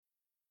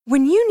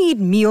When you need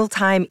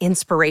mealtime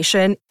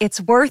inspiration,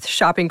 it's worth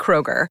shopping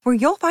Kroger, where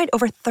you'll find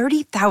over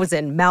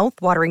 30,000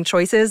 mouth-watering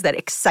choices that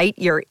excite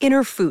your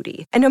inner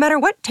foodie. And no matter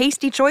what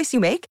tasty choice you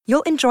make,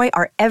 you'll enjoy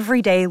our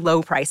everyday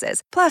low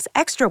prices, plus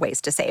extra ways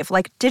to save,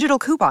 like digital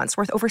coupons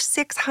worth over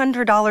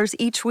 $600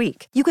 each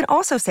week. You can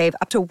also save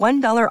up to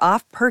 $1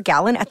 off per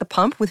gallon at the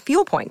pump with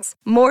fuel points.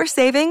 More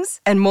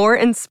savings and more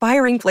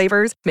inspiring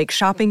flavors make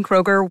shopping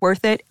Kroger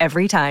worth it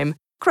every time.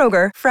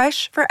 Kroger,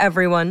 fresh for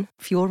everyone.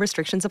 Fuel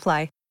restrictions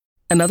apply.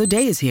 Another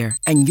day is here,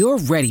 and you're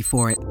ready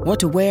for it. What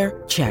to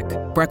wear? Check.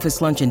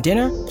 Breakfast, lunch, and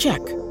dinner? Check.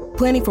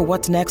 Planning for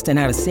what's next and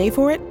how to save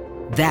for it?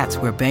 That's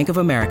where Bank of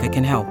America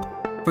can help.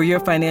 For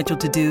your financial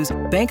to-dos,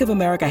 Bank of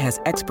America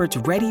has experts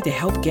ready to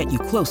help get you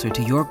closer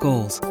to your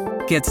goals.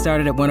 Get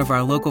started at one of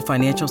our local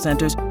financial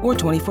centers or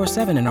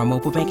 24/7 in our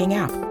mobile banking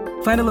app.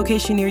 Find a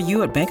location near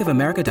you at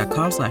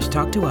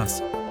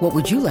bankofamerica.com/talktous. What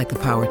would you like the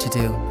power to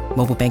do?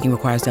 Mobile banking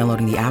requires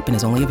downloading the app and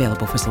is only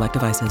available for select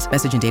devices.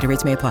 Message and data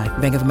rates may apply.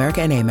 Bank of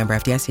America N.A., member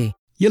FDIC.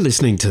 You're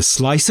listening to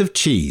Slice of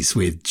Cheese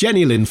with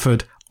Jenny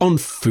Linford on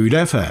Food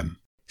FM.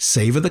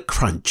 Savour the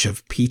crunch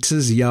of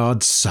Peter's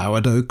Yard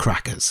sourdough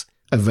crackers.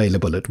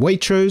 Available at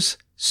Waitrose,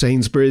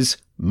 Sainsbury's,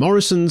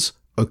 Morrison's,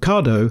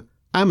 Ocado,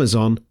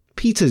 Amazon,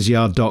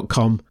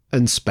 petersyard.com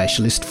and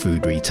specialist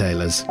food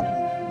retailers.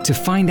 To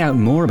find out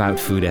more about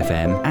Food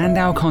FM and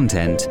our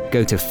content,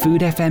 go to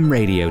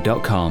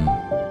foodfmradio.com.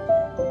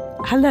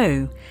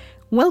 Hello,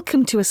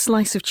 welcome to A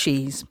Slice of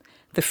Cheese,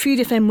 the Food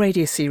FM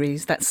radio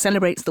series that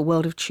celebrates the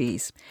world of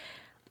cheese.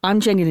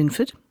 I'm Jenny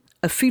Linford,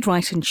 a food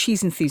writer and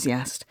cheese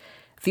enthusiast,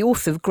 the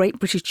author of Great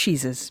British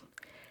Cheeses.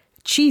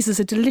 Cheese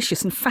is a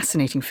delicious and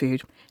fascinating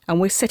food,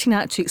 and we're setting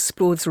out to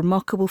explore this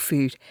remarkable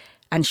food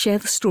and share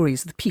the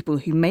stories of the people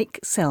who make,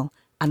 sell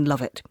and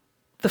love it.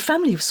 The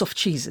family of soft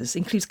cheeses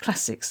includes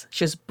classics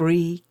such as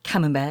Brie,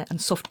 Camembert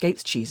and soft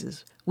Gates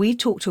cheeses. We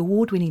talk to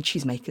award-winning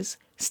cheesemakers,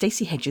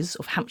 Stacey Hedges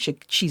of Hampshire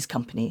Cheese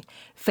Company,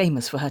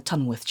 famous for her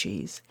Tunworth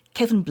cheese,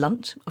 Kevin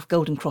Blunt of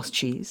Golden Cross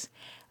Cheese,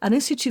 and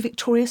also to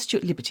Victoria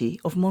Stewart Liberty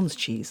of Mons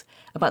Cheese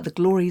about the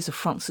glories of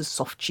France's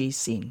soft cheese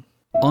scene.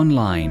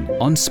 Online,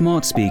 on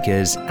smart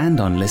speakers and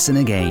on Listen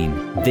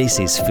Again. This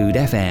is Food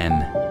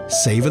FM.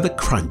 Savour the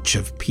crunch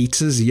of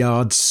Peter's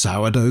Yard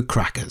sourdough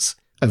crackers.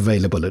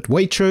 Available at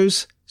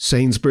Waitrose,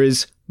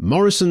 Sainsbury's,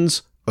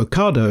 Morrison's,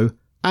 Ocado,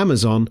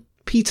 Amazon,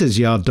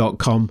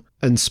 petersyard.com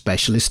and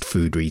specialist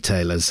food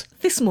retailers.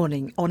 This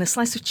morning on A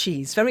Slice of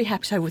Cheese, very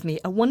happy to have with me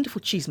a wonderful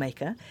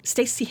cheesemaker,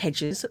 Stacey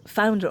Hedges,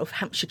 founder of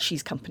Hampshire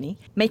Cheese Company,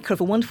 maker of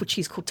a wonderful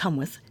cheese called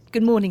Tunworth.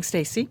 Good morning,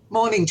 Stacey.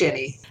 Morning,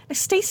 Jenny.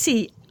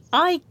 Stacey,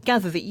 I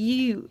gather that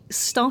you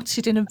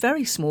started in a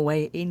very small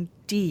way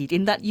indeed,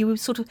 in that you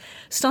sort of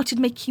started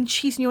making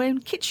cheese in your own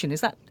kitchen. Is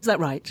that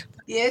right?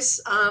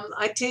 Yes,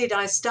 I did.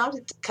 I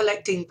started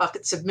collecting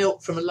buckets of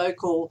milk from a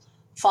local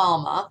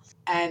farmer,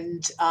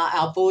 and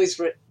our boys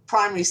were at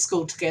primary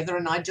school together,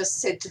 and I just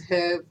said to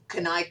her,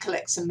 can I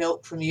collect some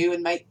milk from you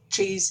and make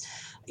cheese?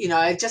 You know,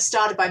 I just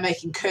started by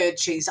making curd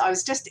cheese. I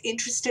was just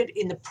interested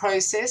in the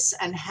process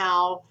and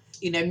how,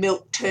 you know,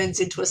 milk turns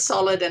into a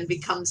solid and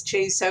becomes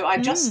cheese. So I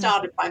just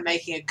started by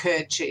making a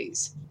curd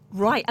cheese.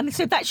 Right. And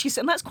so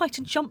that's quite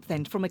a jump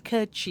then from a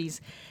curd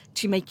cheese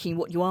to making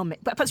what you are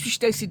making. But perhaps we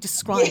should also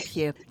describe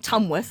here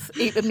Tunworth.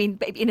 I mean,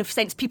 in a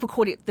sense, people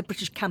call it the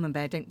British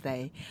Camembert, don't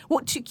they?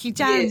 What took you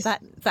down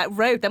that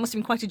road? That must have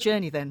been quite a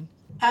journey then.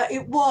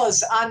 It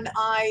was, and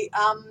I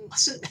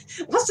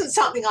wasn't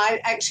something I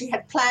actually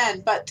had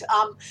planned. But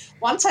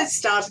once I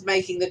started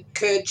making the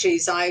curd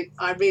cheese, I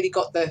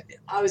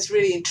was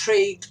really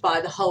intrigued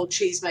by the whole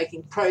cheese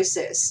making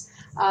process.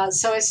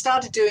 So I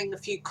started doing a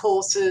few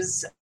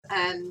courses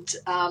and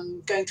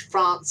going to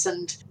France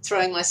and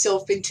throwing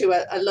myself into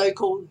a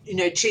local, you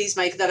know,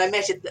 cheesemaker that I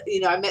met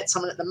I met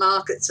someone at the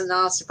markets and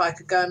asked if I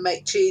could go and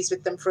make cheese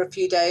with them for a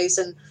few days.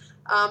 And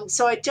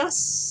so I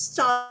just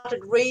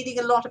started reading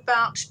a lot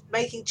about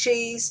making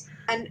cheese,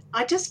 and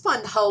I just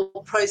find the whole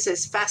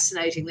process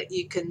fascinating, that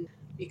you can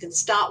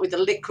start with a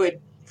liquid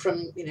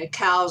from, you know,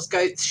 cows,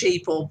 goats,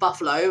 sheep or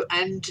buffalo,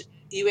 and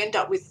you end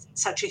up with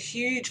such a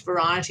huge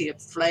variety of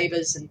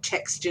flavours and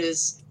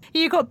textures.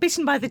 You got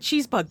bitten by the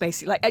cheese bug,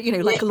 basically,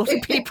 like a lot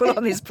of people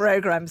on this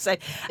programme. So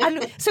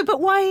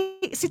but why?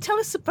 So tell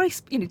us,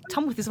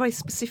 Tunworth is a very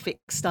specific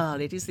style.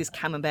 It is this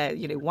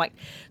Camembert, white,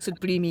 sort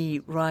of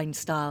bloomy rind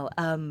style.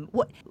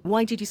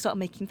 Why did you start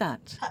making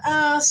that?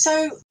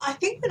 So I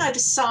think when I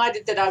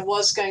decided that I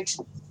was going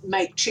to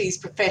make cheese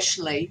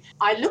professionally,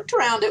 I looked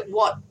around at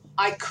what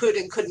I could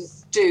and couldn't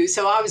do.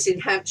 So I was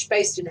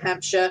based in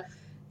Hampshire.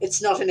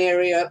 It's not an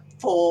area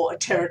for a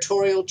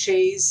territorial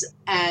cheese,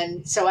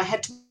 and so I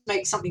had to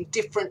make something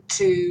different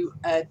to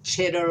a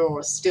cheddar or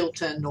a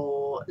Stilton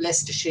or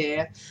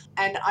Leicestershire.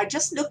 And I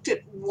just looked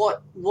at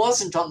what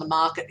wasn't on the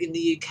market in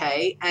the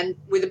UK, and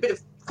with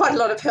quite a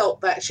lot of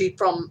help actually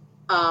from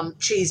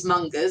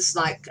cheesemongers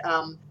like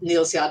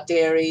Neal's Yard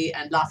Dairy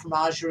and La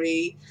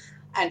Fromagerie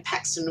and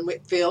Paxton and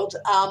Whitfield.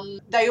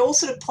 They all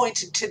sort of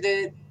pointed to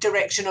the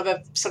direction of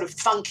a sort of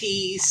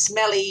funky,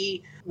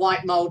 smelly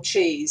white mould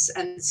cheese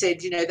and said,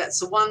 that's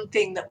the one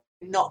thing that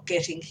we're not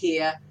getting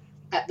here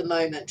at the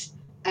moment.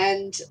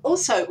 And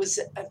also it was,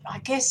 I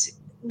guess,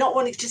 not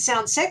wanting to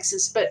sound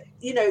sexist, but,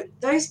 you know,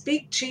 those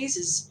big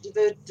cheeses,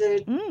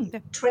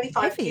 the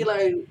 25 heavy.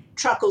 kilo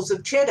truckles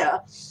of cheddar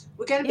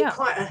were going to be Yeah.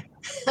 quite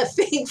a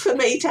thing for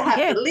me to have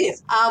Yeah. to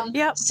lift.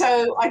 Yep.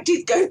 So I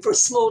did go for a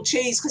small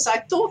cheese because I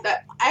thought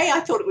that, I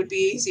thought it would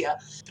be easier.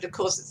 But of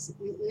course,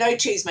 no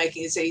cheese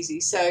making is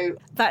easy. So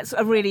That's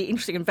a really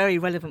interesting and very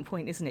relevant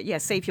point, isn't it? Yeah,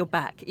 save your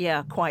back.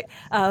 Yeah, quite.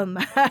 And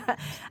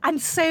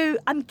so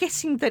I'm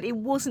guessing that it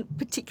wasn't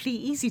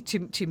particularly easy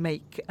to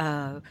make,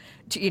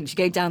 to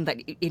go down that,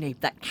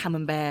 that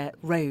Camembert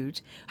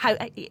road.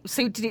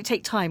 So did it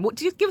take time? What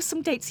did you give us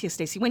some dates here,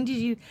 Stacey? When did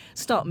you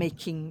start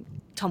making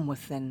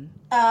Tunworth then?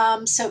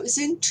 So it was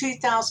in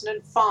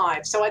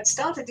 2005. So I'd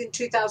started in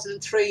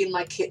 2003 in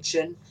my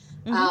kitchen.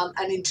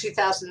 And in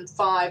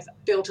 2005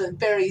 built a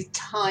very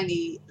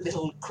tiny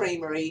little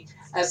creamery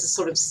as a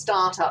sort of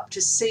startup to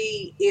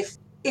see if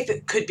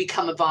it could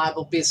become a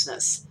viable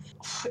business.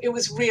 It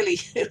was really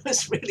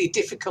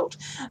difficult.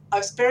 I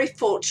was very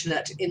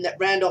fortunate in that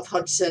Randolph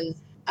Hodgson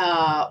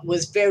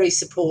was very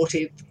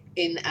supportive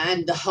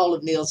and the whole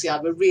of Neal's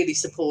Yard were really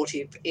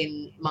supportive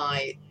in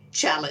my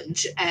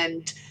challenge.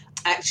 And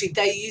actually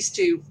they used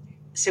to,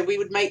 so we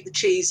would make the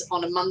cheese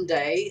on a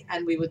Monday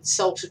and we would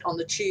salt it on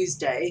the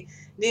Tuesday.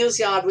 Neal's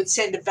Yard would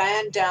send a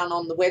van down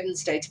on the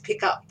Wednesday to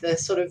pick up the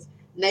sort of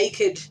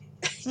naked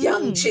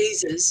young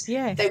cheeses.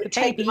 Yes, they would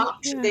take them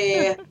up to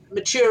their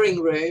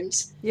maturing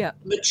rooms,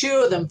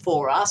 mature them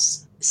for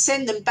us,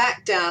 send them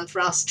back down for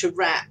us to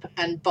wrap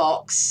and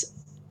box,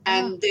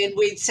 and then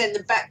we'd send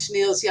them back to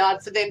Neal's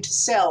Yard for them to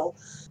sell.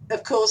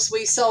 Of course,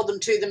 we sold them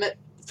to them at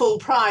full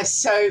price,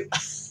 so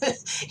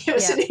it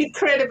was an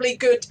incredibly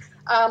good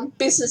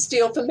business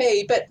deal for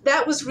me. But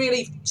that was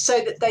really so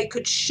that they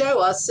could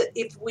show us that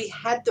if we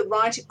had the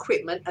right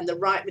equipment and the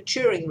right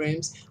maturing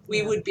rooms,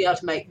 we would be able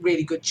to make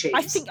really good cheese.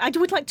 I think I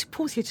would like to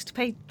pause here just to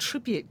pay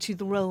tribute to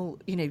the role,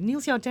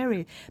 Neal's Yard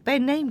Dairy, their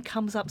name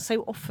comes up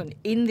so often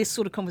in this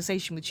sort of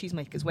conversation with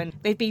cheesemakers when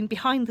they've been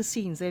behind the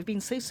scenes, they've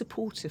been so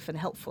supportive and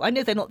helpful. I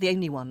know they're not the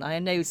only one. I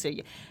know, so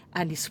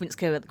Andy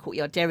Swinsko at the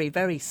Courtyard Dairy,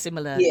 very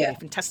similar,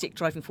 fantastic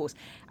driving force,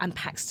 and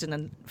Paxton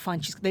and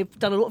Fine Cheese. They've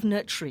done a lot of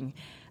nurturing.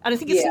 And I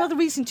think it's another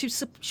reason to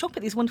shop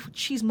at these wonderful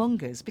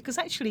cheesemongers, because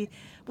actually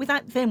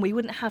without them we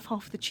wouldn't have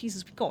half the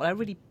cheeses we've got. I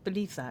really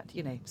believe that,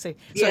 So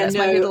that's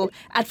my little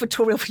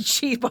advertorial for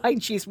cheese, buying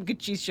cheese from good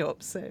cheese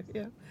shops. So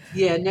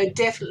Yeah, no,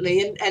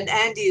 definitely. And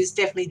Andy is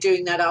definitely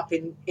doing that up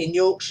in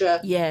Yorkshire.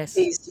 Yes.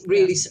 He's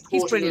really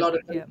supporting a lot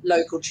of the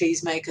local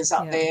cheesemakers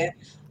up there.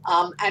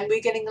 And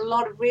we're getting a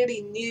lot of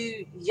really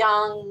new,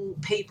 young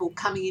people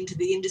coming into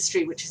the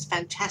industry, which is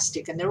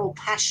fantastic. And they're all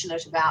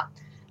passionate about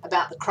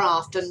the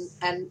craft,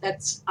 and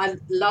that's, I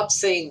love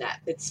seeing that.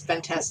 It's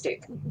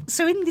fantastic.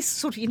 So in this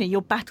sort of,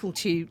 your battle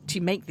to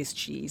make this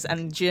cheese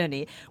and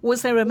journey,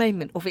 was there a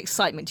moment of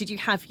excitement? Did you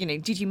have,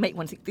 did you make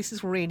one think, this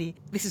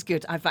is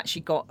good, I've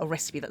actually got a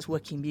recipe that's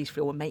working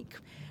beautifully, or make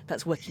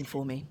that's working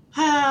for me?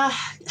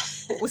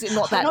 Was it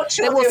not that? Not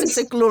sure there wasn't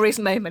a glorious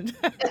moment.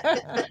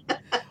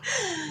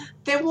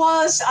 There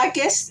was, I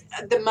guess,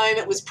 the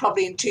moment was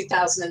probably in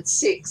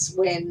 2006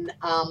 when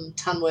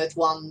Tunworth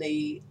won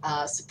the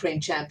Supreme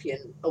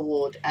Champion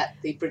Award at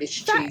the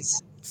British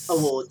Cheese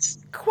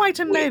Awards. Quite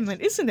a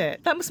moment, isn't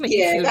it? That must make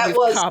you feel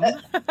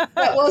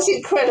that was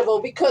incredible,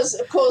 because,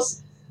 of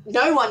course,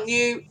 no one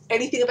knew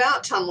anything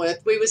about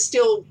Tunworth. We were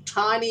still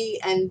tiny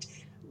and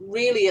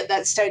really at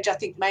that stage, I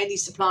think, mainly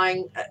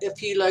supplying a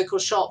few local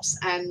shops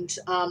and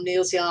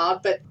Neal's Yard,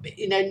 but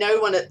no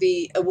one at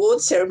the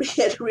awards ceremony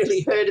had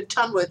really heard of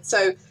Tunworth.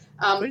 So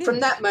from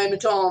that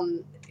moment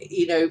on,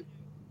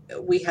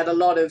 we had a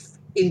lot of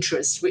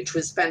interest, which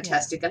was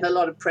fantastic, and a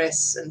lot of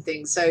press and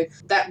things. So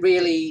that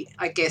really,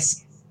 I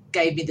guess,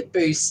 gave me the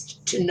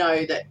boost to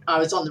know that I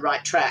was on the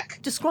right track.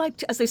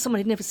 Described as though someone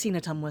had never seen a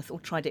Tunworth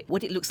or tried it,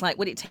 what it looks like,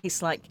 what it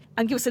tastes like,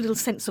 and give us a little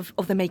sense of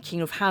the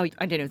making, of how,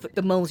 I don't know,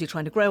 the moulds you're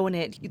trying to grow on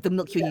it, the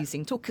milk you're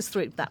using. Talk us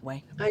through it that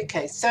way.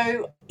 Okay,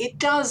 so it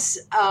does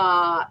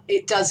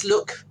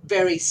look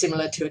very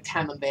similar to a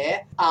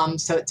Camembert.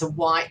 So it's a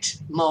white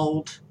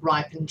mould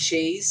ripened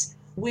cheese.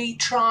 We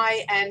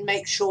try and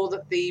make sure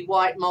that the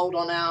white mould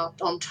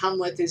on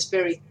Tunworth is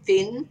very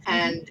thin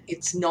and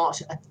it's not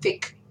a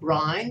thick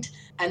rind,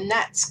 and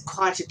that's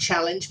quite a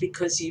challenge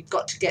because you've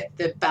got to get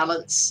the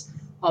balance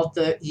of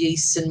the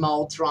yeasts and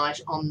moulds right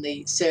on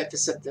the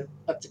surface of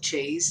the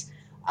cheese,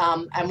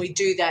 and we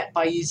do that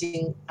by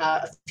using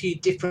a few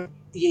different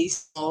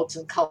yeast molds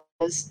and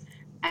colours,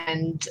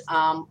 and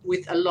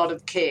with a lot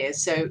of care.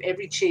 So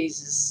every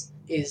cheese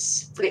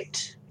is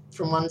flipped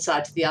from one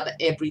side to the other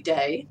every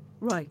day.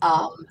 Right.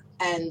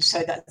 And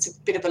so that's a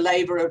bit of a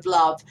labour of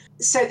love.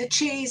 So the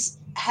cheese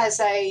has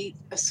a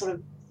sort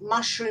of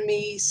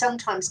mushroomy,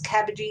 sometimes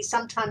cabbagey,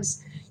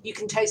 sometimes you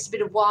can taste a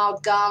bit of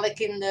wild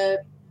garlic in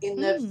the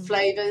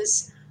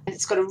flavours. And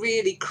it's got a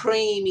really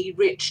creamy,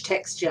 rich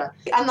texture.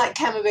 Unlike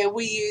Camembert,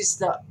 we use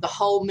the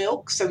whole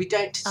milk, so we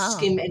don't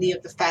skim any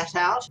of the fat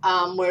out,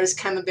 whereas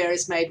Camembert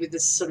is made with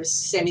this sort of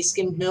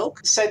semi-skimmed milk.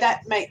 So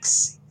that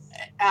makes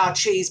our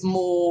cheese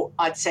more,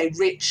 I'd say,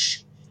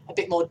 rich a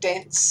bit more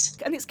dense.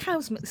 And it's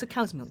a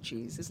cow's milk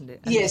cheese, isn't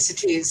it? Yes,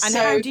 it is. And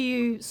how do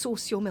you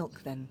source your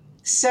milk then?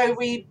 So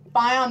we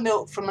buy our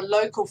milk from a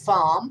local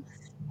farm,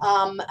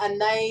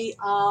 and they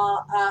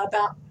are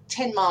about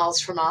 10 miles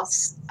from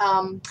us.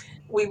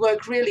 We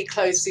work really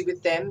closely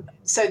with them.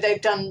 So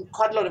they've done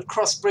quite a lot of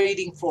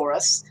crossbreeding for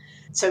us.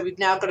 So we've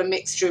now got a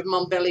mixture of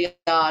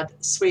Montbéliard,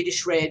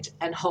 Swedish Red,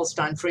 and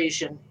Holstein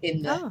Friesian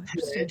in the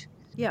herd.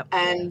 Yeah.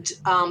 And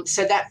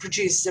so that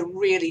produces a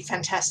really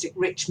fantastic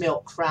rich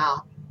milk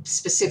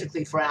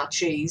specifically for our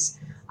cheese.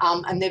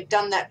 And they've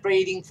done that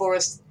breeding for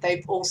us.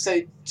 They've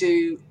also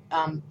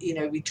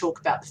we talk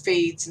about the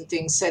feeds and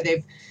things. So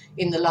they've,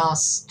 in the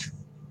last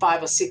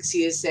 5 or 6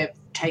 years, they've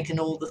taken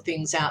all the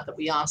things out that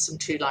we asked them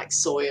to, like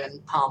soy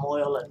and palm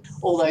oil and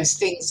all those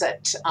things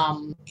that,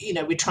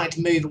 we're trying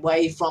to move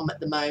away from at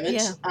the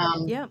moment,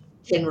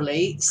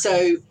 generally.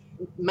 So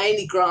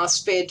mainly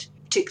grass-fed,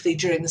 particularly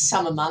during the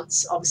summer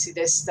months. Obviously,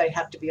 they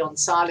have to be on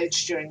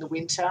silage during the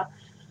winter.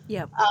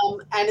 Yeah.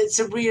 And it's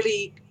a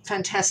really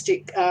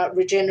fantastic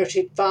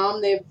regenerative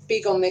farm. They're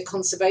big on their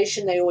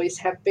conservation. They always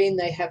have been.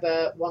 They have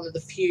one of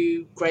the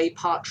few grey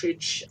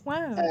partridge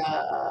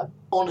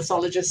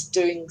ornithologists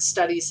doing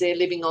studies there,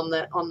 living on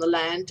the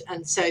land,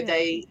 and so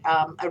they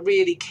are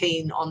really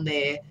keen on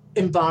their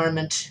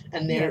environment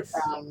and their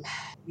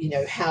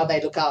how they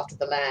look after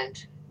the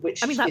land.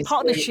 Which that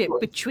partnership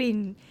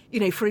between,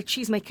 for a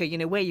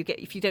cheesemaker, where you get,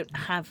 if you don't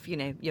have,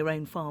 your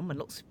own farm, and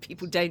lots of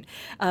people don't,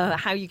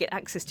 how you get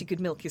access to good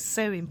milk is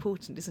so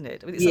important, isn't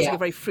it? It sounds like a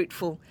very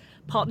fruitful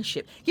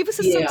partnership. Give us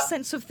some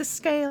sense of the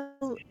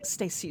scale,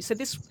 Stacey. So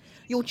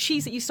your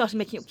cheese that you started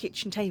making at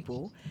kitchen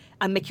table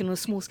and making on a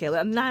small scale,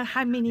 and now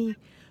how many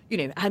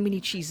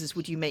cheeses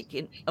would you make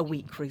in a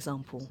week, for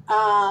example?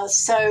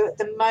 So at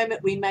the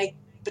moment we make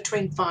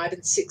between 5,000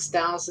 and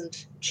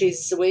 6,000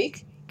 cheeses a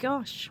week.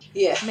 Gosh,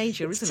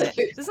 major, isn't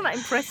it? Isn't that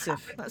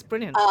impressive? That's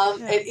brilliant.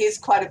 It is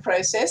quite a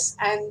process,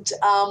 and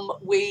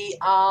we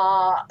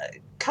are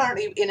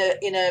currently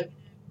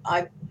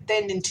I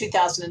then in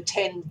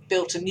 2010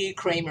 built a new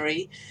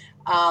creamery,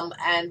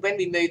 and when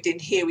we moved in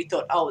here, we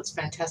thought, it's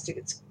fantastic,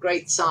 it's a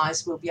great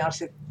size, we'll be able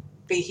to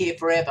be here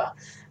forever.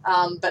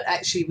 But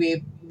actually,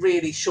 we're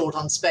really short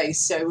on space,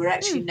 so we're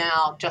actually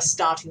now just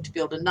starting to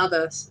build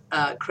another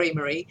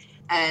creamery.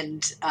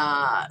 And,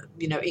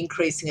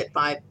 increasing it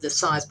by the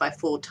size by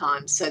 4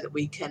 times so that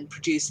we can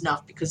produce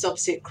enough, because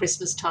obviously at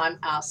Christmas time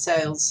our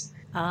sales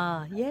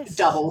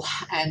double,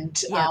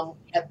 and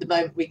at the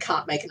moment we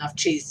can't make enough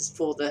cheeses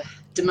for the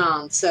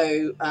demand.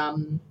 So,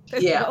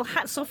 Well,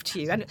 hats off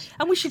to you. And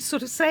we should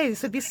sort of say,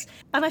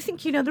 and I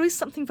think, there is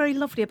something very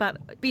lovely about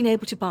being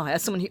able to buy,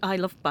 as someone I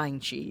love buying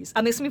cheese,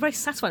 and there's something very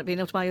satisfying about being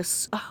able to buy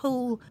a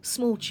whole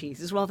small cheese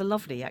is rather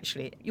lovely,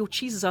 actually. Your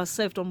cheeses are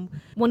served on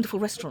wonderful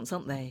restaurants,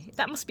 aren't they?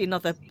 That must be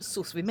another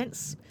source of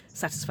immense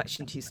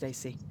satisfaction to you,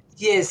 Stacey.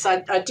 Yes, I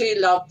do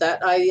love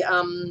that.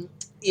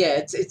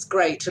 It's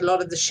great. A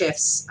lot of the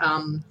chefs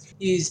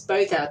use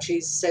both our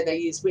cheeses, so they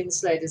use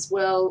Winslade as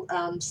well.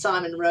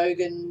 Simon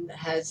Rogan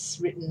has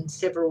written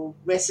several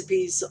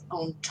recipes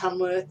on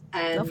Tunworth,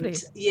 and lovely.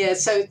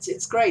 So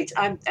it's great.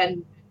 And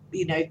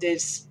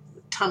there's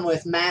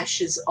Tunworth mash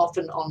is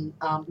often on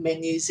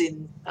menus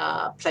in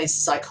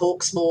places like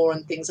Hawksmoor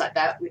and things like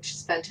that, which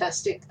is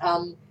fantastic.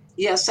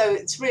 So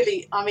it's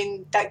really,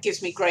 that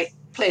gives me great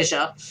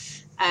pleasure,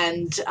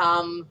 and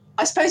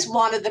I suppose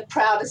one of the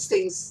proudest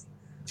things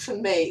for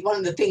me, one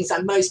of the things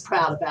I'm most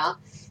proud about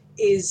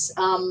is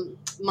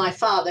my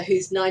father,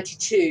 who's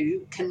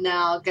 92, can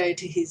now go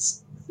to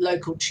his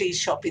local cheese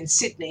shop in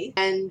Sydney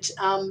and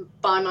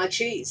buy my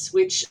cheese,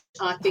 which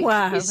I think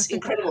is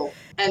incredible.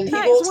 And he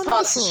walks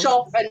past the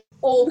shop and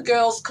all the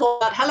girls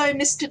call out, "Hello,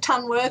 Mr.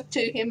 Tunworth," to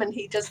him, and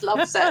he just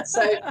loves that.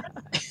 So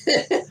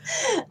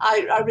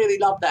I really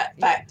love that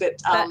fact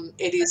that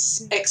it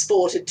is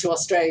exported to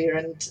Australia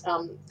and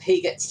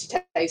he gets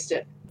to taste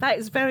it. That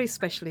is very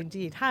special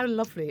indeed. How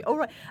lovely. All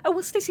right. Oh,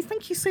 well, Stacey,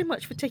 thank you so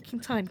much for taking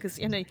time, because,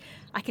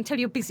 I can tell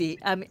you're busy.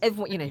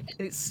 Everyone,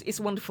 it's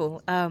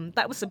wonderful.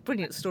 That was a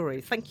brilliant story.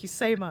 Thank you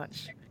so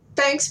much.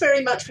 Thanks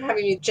very much for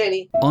having me,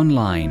 Jenny.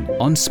 Online,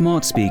 on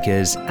smart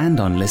speakers and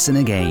on Listen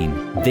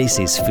Again. This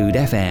is Food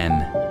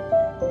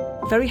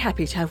FM. Very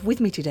happy to have with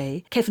me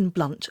today Kevin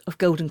Blunt of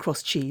Golden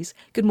Cross Cheese.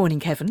 Good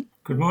morning, Kevin.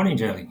 Good morning,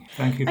 Jenny.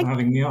 Thank you for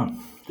having me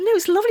on. No,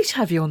 it's lovely to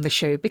have you on the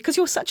show, because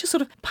you're such a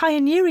sort of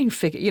pioneering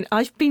figure.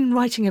 I've been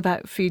writing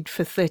about food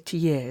for 30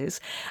 years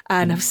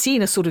and I've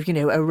seen a sort of,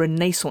 a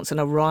renaissance and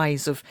a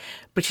rise of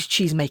British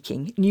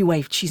cheesemaking, new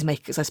wave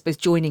cheesemakers, I suppose,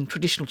 joining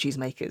traditional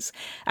cheesemakers.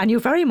 And you're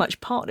very much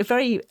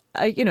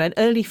an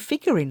early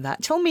figure in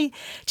that. Tell me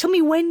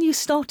when you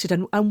started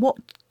and what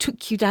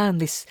took you down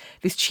this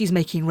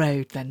cheesemaking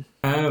road then?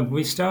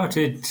 We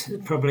started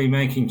probably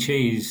making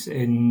cheese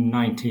in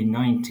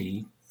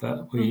 1990.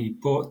 But we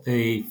bought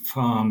the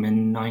farm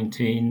in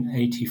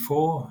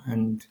 1984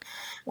 and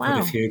had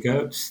a few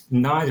goats.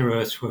 Neither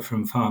of us were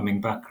from farming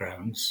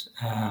backgrounds.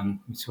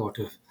 We sort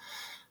of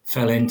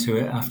fell into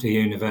it after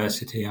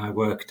university. I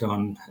worked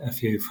on a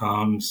few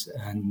farms,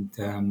 and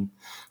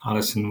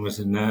Alison was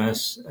a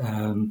nurse.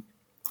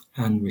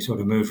 and we sort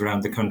of moved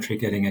around the country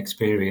getting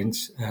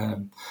experience.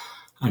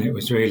 And it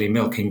was really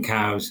milking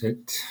cows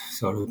that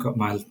sort of got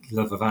my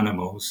love of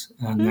animals.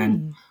 And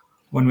then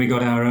when we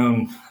got our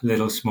own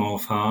little small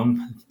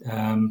farm,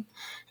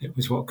 it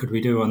was what could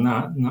we do on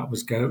that? And that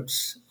was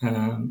goats.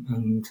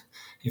 And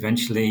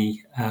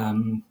eventually,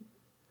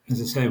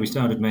 as I say, we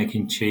started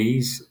making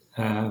cheese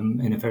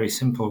in a very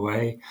simple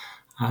way.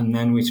 And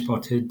then we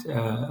spotted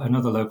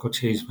another local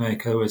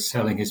cheesemaker who was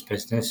selling his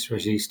business,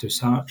 Régis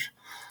Dussart,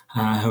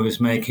 who was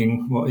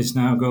making what is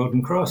now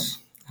Golden Cross.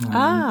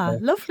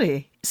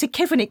 Lovely. So,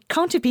 Kevin, it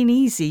can't have been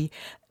easy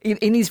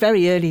in these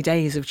very early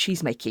days of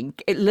cheese making,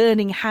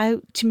 learning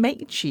how to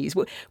make cheese.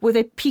 Were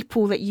there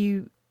people that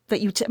you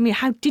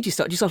how did you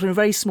start? Did you start on a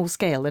very small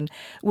scale? And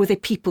were there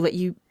people that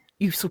you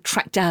sort of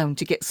tracked down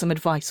to get some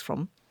advice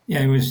from?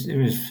 Yeah, it was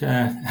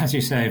as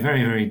you say,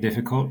 very, very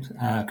difficult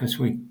because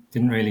we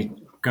didn't really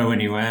go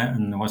anywhere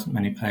and there wasn't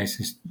many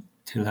places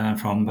to learn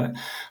from. But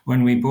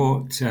when we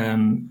bought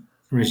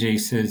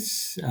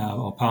Régis's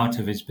or part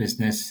of his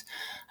business,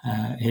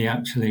 he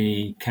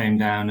actually came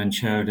down and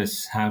showed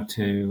us how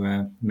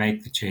to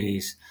make the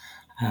cheese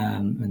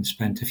and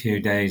spent a few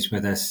days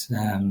with us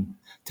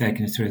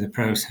taking us through the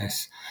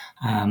process.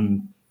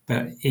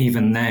 But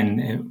even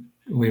then,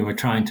 we were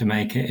trying to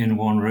make it in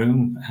one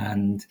room,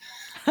 and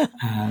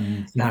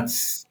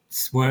that's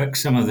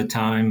works some of the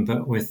time.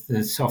 But with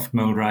the soft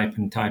mold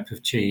ripened type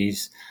of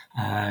cheese,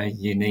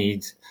 you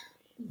need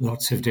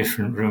lots of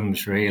different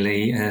rooms,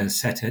 really,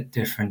 set at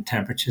different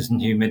temperatures and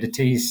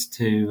humidities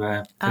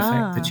to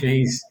perfect the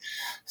cheese.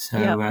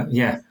 So,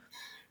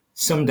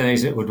 some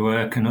days it would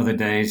work and other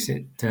days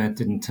it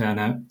didn't turn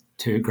out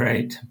too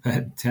great.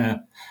 But,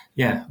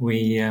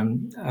 we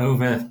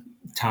over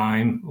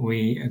time,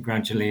 we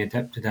gradually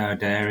adapted our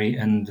dairy,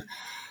 and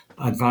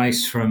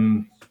advice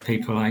from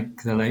people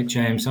like the late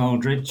James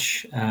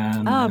Aldridge,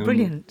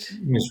 brilliant,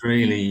 was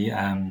really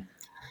a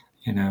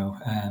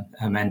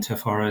mentor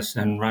for us,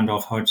 and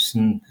Randolph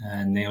Hodgson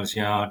and Neil's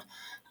Yard.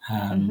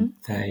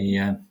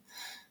 They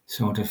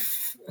sort of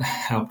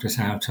helped us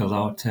out a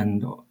lot,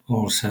 and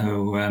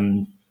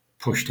also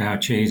pushed our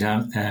cheese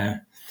out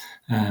there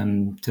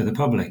to the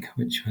public,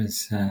 which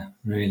was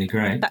really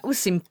great. That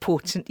was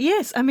important.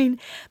 Yes, I mean,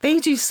 they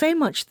do so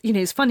much.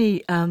 It's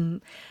funny.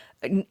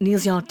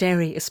 Neil's Yard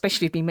Dairy,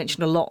 especially, have been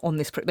mentioned a lot on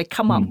this. They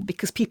come up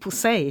because people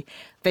say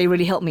they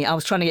really helped me. I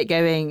was trying to get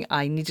going.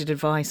 I needed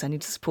advice. I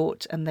needed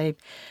support, and their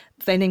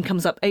name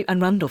comes up,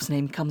 and Randolph's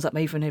name comes up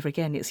over and over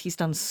again. He's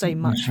done so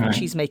much for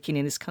cheese making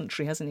in this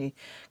country, hasn't he?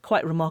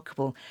 Quite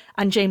remarkable.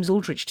 And James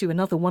Aldridge too,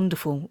 another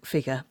wonderful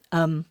figure.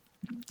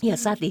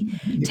 Sadly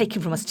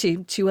taken from us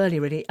too early,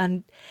 really.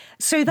 And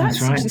so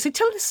that's right. So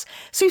tell us.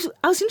 So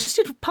I was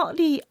interested.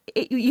 Partly,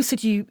 you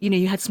said you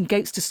had some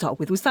goats to start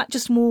with. Was that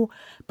just more?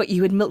 But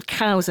you had milked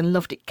cows and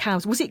loved it.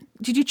 Cows. Was it?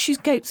 Did you choose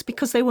goats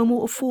because they were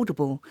more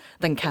affordable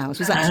than cows?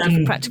 Was that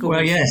just practical?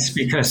 Well, yes,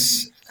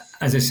 because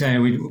as I say,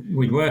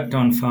 we'd worked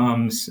on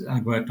farms.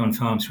 I'd worked on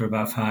farms for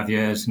about 5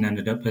 years and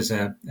ended up as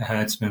a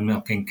herdsman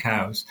milking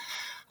cows.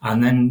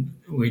 And then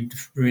we'd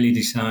really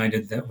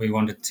decided that we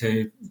wanted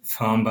to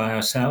farm by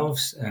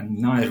ourselves, and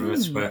neither of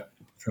us were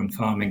from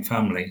farming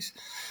families.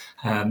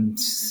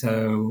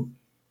 So,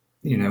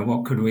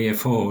 what could we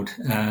afford?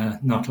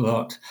 Not a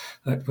lot,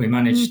 but we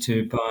managed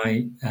to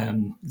buy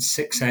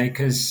 6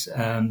 acres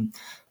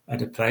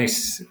at a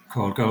place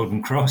called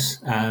Golden Cross,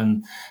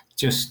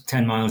 just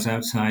 10 miles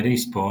outside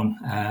Eastbourne.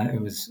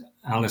 It was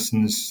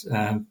Alison's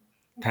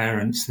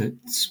parents that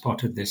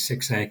spotted this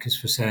 6 acres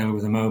for sale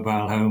with a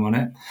mobile home on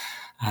it.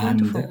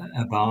 And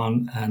a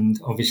barn, and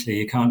obviously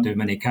you can't do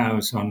many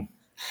cows on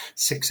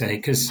 6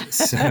 acres.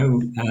 So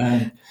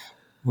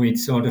we'd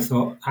sort of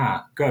thought,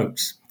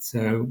 goats.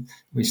 So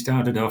we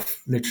started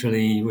off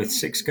literally with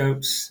 6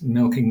 goats,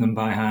 milking them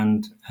by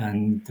hand,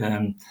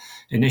 and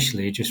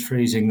initially just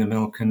freezing the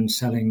milk and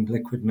selling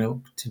liquid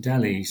milk to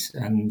delis.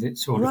 And it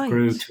sort of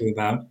grew to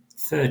about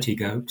 30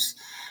 goats.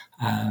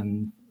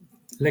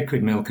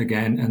 Liquid milk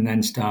again, and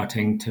then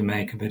starting to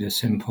make a bit of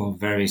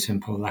very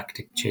simple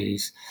lactic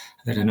cheese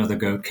that another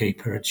goat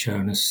keeper had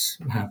shown us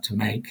how to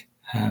make.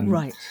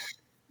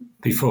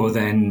 Before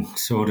then,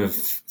 sort of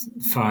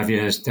 5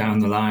 years down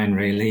the line,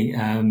 really,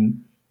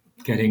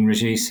 getting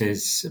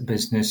Régis's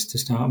business to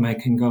start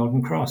making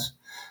Golden Cross.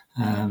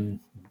 By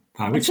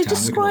which time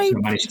we'd also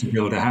managed to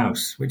build a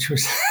house, which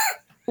was...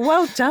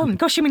 Well done.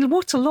 Gosh, I mean,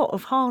 what a lot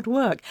of hard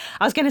work.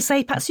 I was going to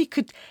say, perhaps you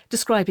could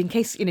describe, in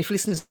case, if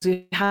listeners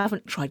who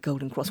haven't tried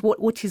Golden Cross,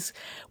 what is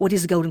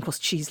a Golden Cross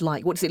cheese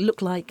like? What does it look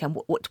like, and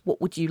what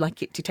would you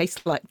like it to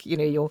taste like?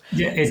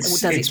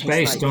 It's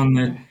based on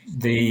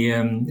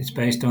it's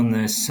based on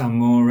the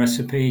Samoa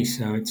recipe,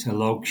 so it's a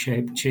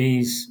log-shaped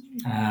cheese,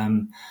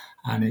 and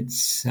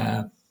it's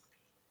about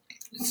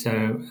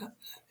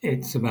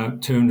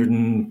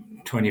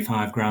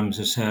 225 grams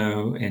or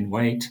so in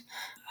weight,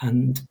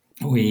 and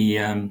we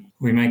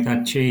make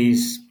that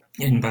cheese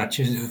in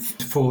batches of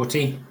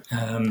 40.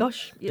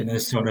 Gosh,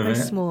 sort of very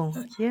small,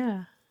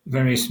 yeah.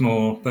 Very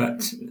small,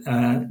 but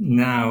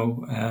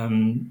now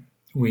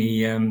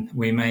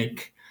we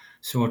make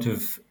sort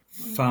of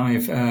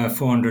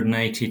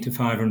 480 to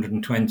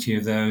 520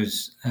 of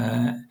those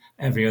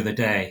every other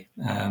day.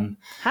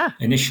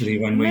 Initially,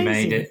 when we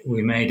made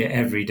it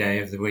every day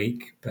of the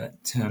week,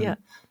 but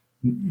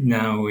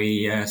now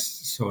we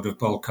sort of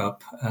bulk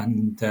up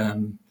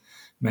and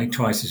make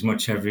twice as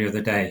much every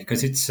other day,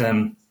 because it's,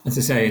 as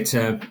I say, it's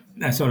a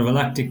sort of a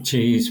lactic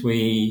cheese. So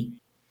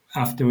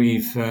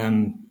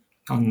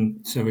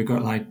we've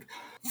got like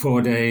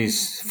 4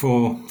 days,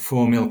 four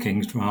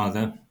milkings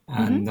rather.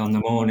 And on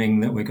the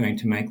morning that we're going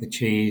to make the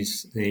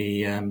cheese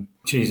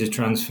is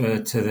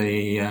transferred to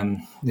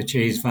the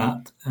cheese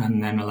vat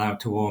and then allowed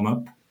to warm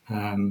up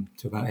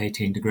to about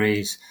 18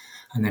 degrees.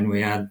 And then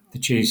we add the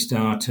cheese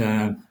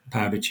starter,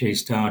 powdered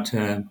cheese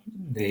starter.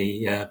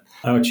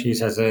 Our cheese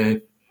has a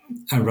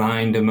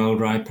rind, a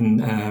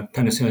mold-ripened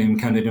Penicillium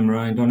candidum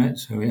rind on it.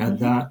 So we add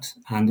that,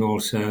 and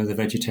also the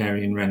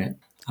vegetarian rennet.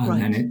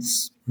 And then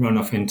it's run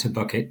off into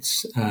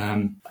buckets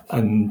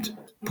and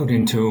put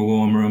into a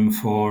warm room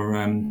for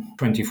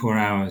 24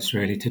 hours,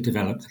 really, to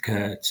develop the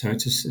curd. So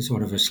it's a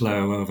sort of a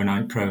slow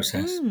overnight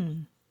process.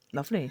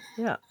 Lovely,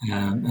 yeah.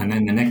 And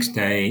then the next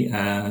day,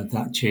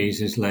 that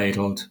cheese is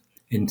ladled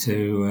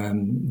into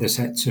the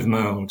sets of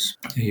moulds.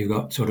 You've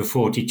got sort of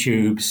 40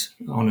 tubes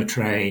on a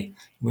tray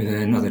with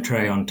another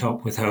tray on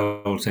top with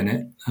holes in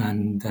it.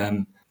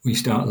 And we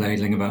start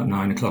ladling about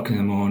 9 o'clock in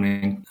the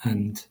morning,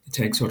 and it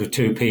takes sort of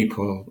 2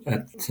 people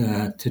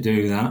to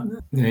do that.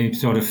 They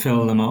sort of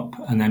fill them up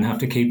and then have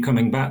to keep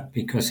coming back,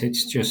 because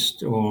it's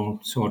just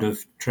all sort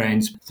of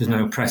trains. There's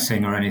no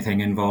pressing or anything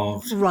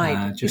involved.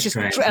 Right, just it's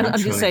trains just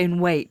under its own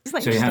weight.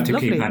 So you have to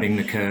keep adding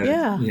the curd.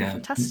 Yeah,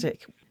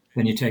 fantastic.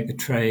 Then you take the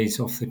trays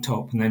off the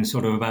top, and then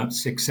sort of about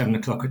 6, 7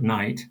 o'clock at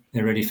night,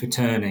 they're ready for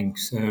turning.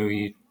 So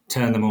you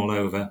turn them all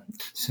over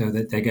so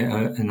that they get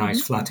a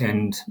nice flat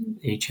end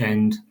each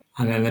end.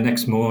 And then the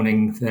next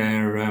morning,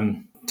 they're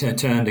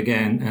turned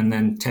again and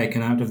then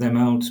taken out of their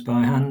moulds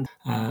by hand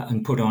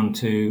and put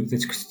onto.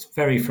 It's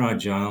very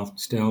fragile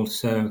still,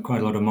 so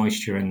quite a lot of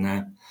moisture in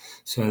there.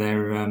 So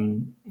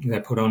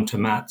they're put onto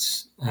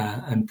mats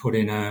and put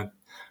in a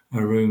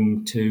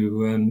room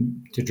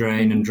to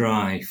drain and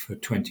dry for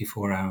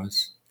 24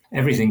 hours.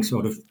 Everything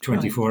sort of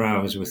 24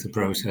 hours with the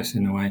process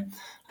in a way.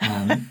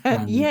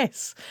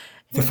 Yes.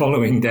 The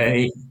following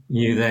day,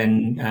 you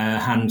then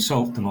hand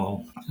salt them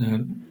all.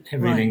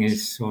 Everything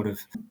is sort of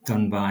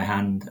done by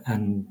hand,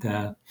 and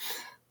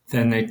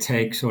then they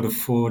take sort of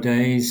 4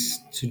 days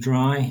to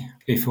dry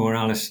before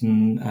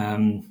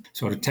Alison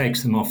sort of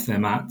takes them off their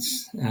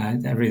mats.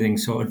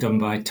 Everything's sort of done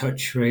by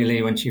touch,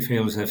 really. When she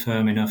feels they're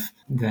firm enough,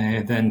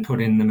 they're then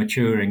put in the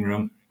maturing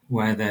room,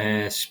 where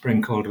they're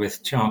sprinkled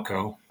with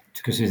charcoal,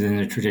 because it's in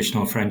the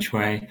traditional French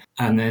way.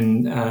 And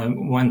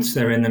then once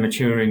they're in the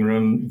maturing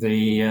room,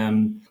 the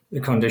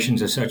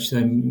conditions are such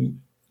that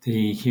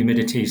the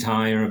humidity is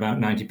higher, about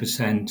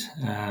 90%,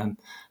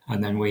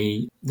 and then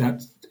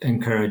that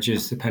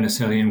encourages the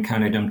Penicillium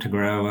candidum to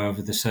grow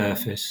over the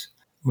surface.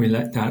 We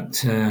let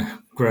that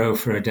grow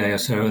for a day or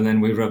so, and then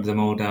we rub them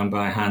all down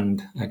by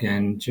hand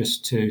again,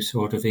 just to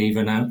sort of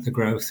even out the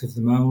growth of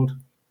the mould,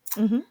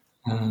 and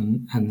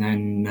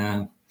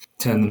then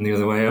turn them the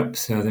other way up.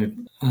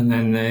 And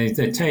then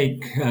they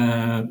take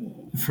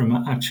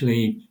from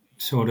actually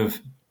sort of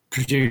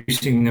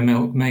producing the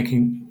milk,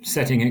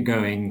 setting it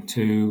going,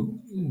 to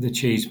the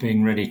cheese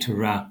being ready to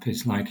wrap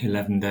is like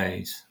 11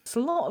 days. It's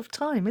a lot of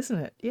time, isn't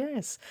it?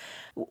 Yes.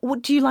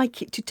 What do you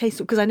like it to taste?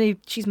 Because I know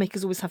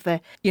cheesemakers always have their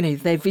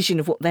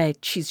vision of what their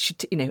cheese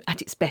should,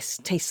 at its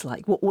best taste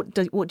like.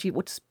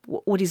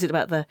 What is it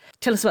about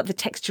tell us about the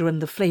texture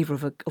and the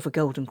flavour of a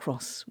Golden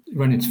Cross.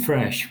 When it's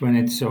fresh, when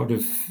it's sort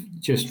of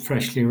just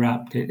freshly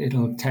wrapped,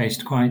 it'll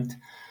taste quite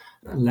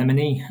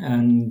lemony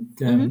and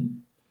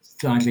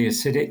slightly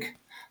acidic.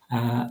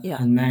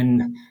 And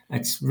then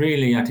it's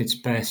really at its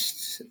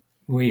best,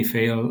 we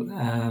feel,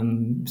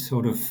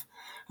 sort of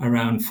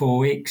around 4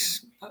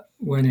 weeks,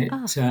 when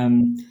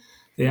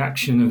the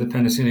action of the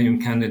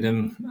Penicillium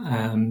candidum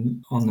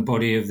on the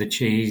body of the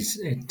cheese,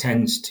 it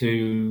tends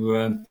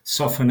to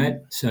soften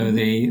it. So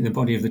the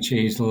body of the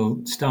cheese will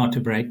start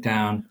to break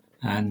down,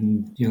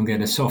 and you'll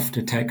get a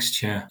softer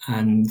texture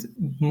and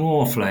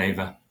more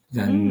flavour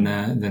than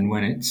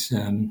when it's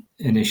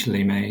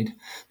initially made.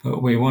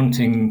 But we're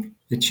wanting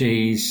the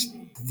cheese,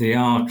 the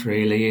art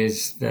really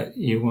is that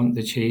you want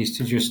the cheese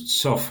to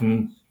just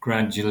soften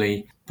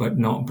gradually, but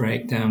not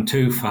break down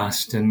too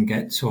fast and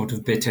get sort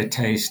of bitter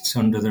tastes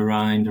under the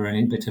rind, or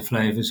any bitter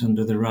flavours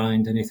under the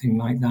rind, anything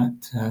like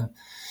that.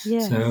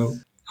 Yes. So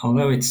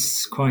although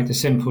it's quite a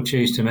simple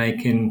cheese to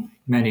make in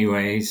many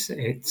ways,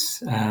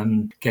 it's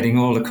getting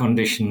all the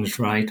conditions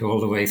right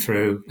all the way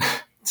through.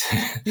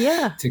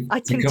 I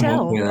can come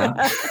tell. Up with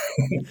that.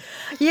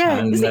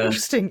 Isn't it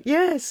interesting?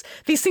 Yes,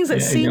 these things that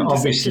seem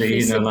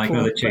obviously, simple, like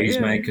other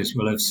cheesemakers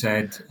will have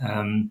said,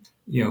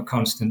 you're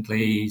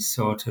constantly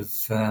sort of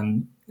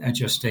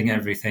adjusting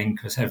everything,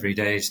 because every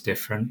day is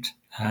different,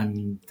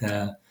 and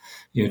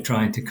you're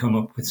trying to come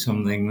up with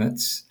something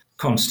that's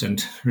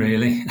constant,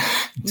 really,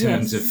 in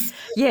terms of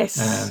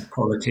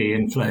quality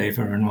and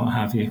flavour and what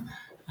have you.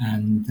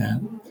 And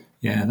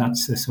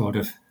that's the sort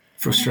of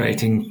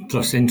frustrating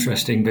plus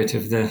interesting bit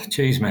of the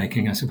cheese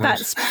making, I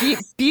suppose.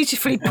 That's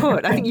beautifully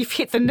put. I think you've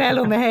hit the nail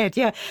on the head.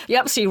 Yeah, you're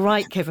absolutely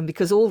right, Kevin,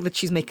 because all the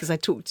cheesemakers I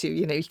talk to,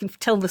 you can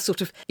tell the sort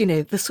of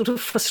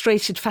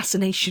frustrated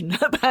fascination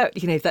about,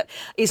 that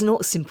it's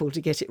not simple to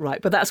get it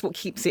right, but that's what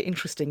keeps it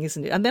interesting,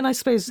 isn't it? And then I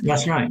suppose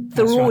that's right.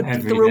 The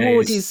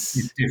reward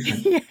is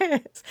different.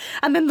 Yes,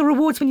 and then the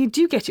rewards when you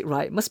do get it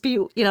right must be,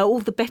 all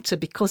the better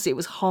because it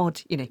was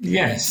hard,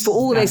 Yes, for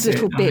all those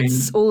little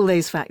bits, all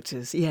those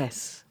factors.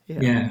 Yes.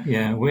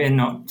 Yeah. We're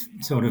not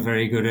sort of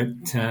very good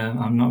at,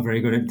 I'm not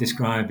very good at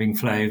describing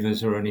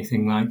flavours or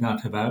anything like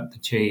that about the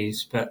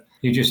cheese, but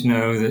you just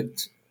know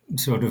that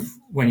sort of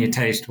when you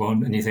taste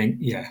one and you think,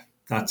 yeah,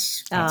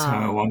 that's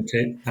how I want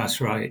it.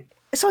 That's right.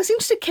 So I was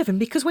interested, Kevin,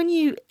 because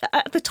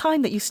at the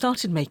time that you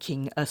started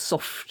making a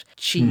soft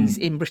cheese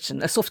in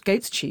Britain, a soft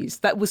goat's cheese,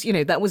 that was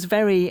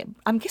very,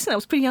 I'm guessing that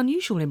was pretty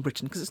unusual in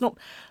Britain because it's not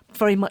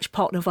very much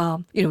part of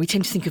our, we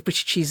tend to think of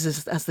British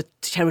cheeses as the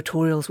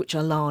territorials, which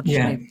are large,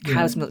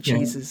 cow's milk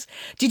cheeses.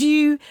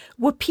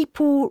 Were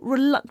people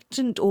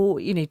reluctant or,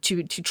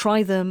 to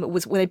try them? Were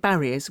they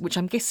barriers, which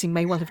I'm guessing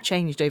may well have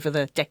changed over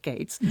the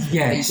decades?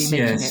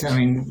 Yes. I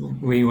mean,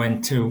 we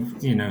went to,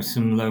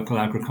 some local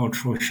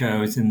agricultural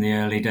shows in the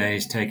early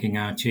days, taking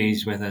our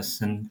cheese with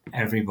us, and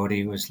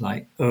everybody was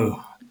like,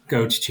 oh,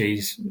 goat's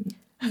cheese,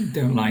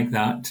 don't like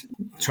that,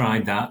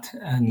 tried that,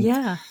 and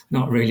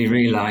not really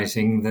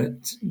realising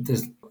that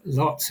there's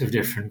lots of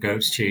different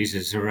goat's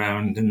cheeses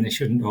around and they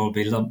shouldn't all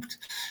be lumped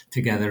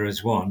together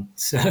as one.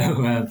 So,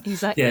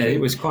 exactly.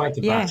 It was quite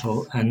a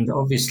battle. And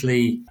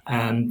obviously,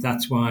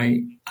 that's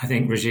why I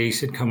think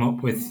Régis had come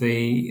up with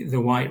the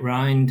white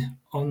rind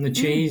on the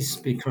cheese,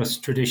 because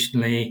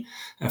traditionally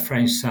a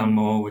French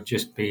Saint-Maur would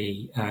just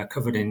be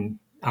covered in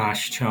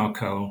ash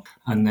charcoal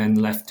and then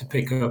left to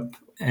pick up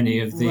any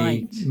of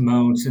the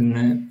moulds in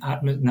the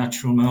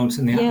natural moulds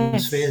in the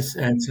atmospheres,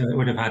 and so it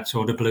would have had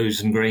sort of blues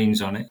and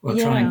greens on it. Well,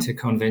 trying to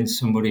convince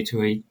somebody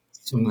to eat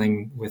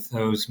something with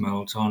those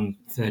moulds on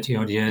 30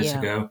 odd years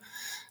ago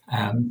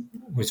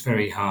was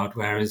very hard,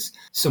 whereas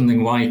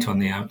something white on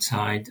the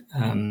outside,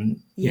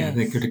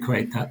 they could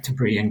equate that to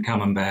Brie and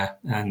Camembert,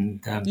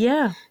 and it'd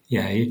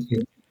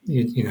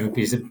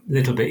be a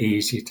little bit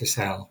easier to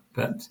sell.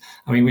 But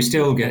I mean, we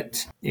still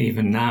get,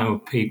 even now,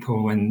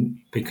 people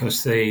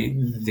because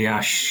the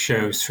ash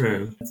shows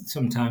through.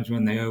 Sometimes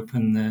when they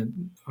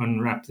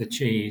unwrap the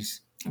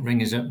cheese,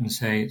 ring us up and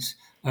say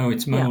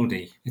it's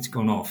mouldy, it's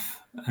gone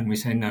off, and we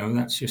say no,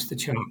 that's just the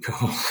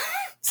charcoal.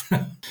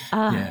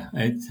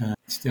 It's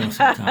still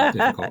sometimes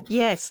difficult.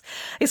 Yes,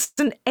 it's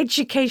an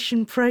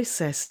education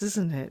process,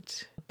 isn't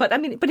it? But I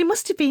mean, it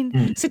must have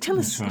been. So tell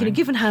us, right.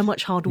 Given how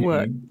much hard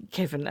work,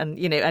 Kevin, and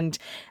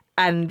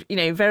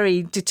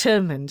very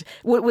determined.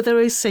 Were there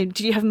also?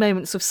 Did you have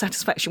moments of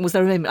satisfaction? Was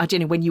there a moment, I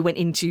don't know, when you went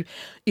into,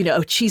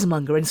 a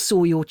cheesemonger and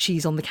saw your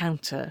cheese on the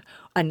counter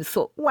and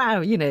thought,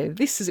 wow,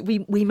 this is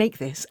we make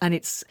this and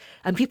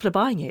people are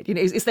buying it.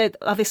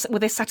 Were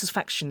there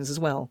satisfactions as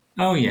well?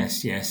 Oh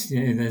yes. Yeah,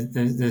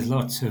 there's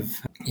lots of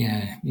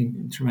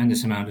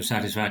tremendous amount of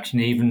satisfaction.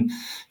 Even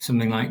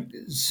something like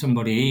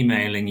somebody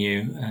emailing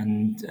you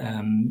and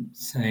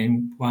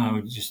saying,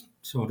 wow, just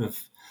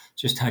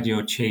had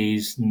your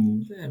cheese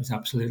and it was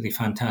absolutely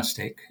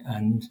fantastic.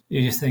 And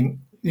you just think,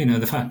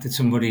 the fact that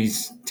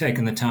somebody's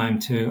taken the time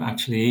to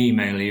actually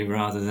email you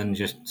rather than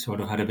just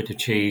sort of had a bit of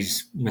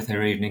cheese with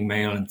their evening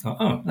meal and thought,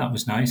 oh, that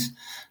was nice.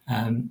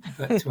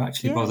 But to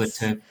actually bother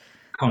to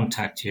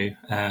contact you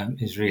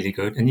is really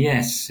good. And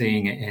yes,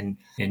 seeing it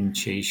in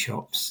cheese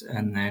shops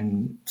and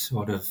then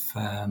sort of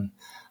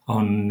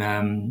on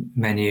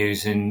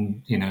menus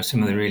in,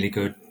 some of the really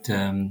good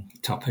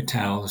top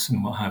hotels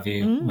and what have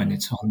you, when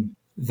it's on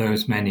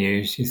those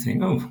menus, you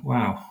think, oh,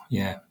 wow,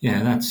 yeah,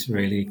 that's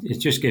really, it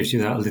just gives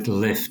you that little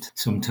lift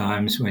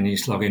sometimes when you're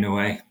slogging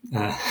away.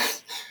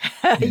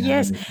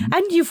 Yes,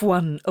 and you've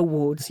won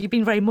awards. You've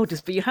been very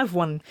modest, but you have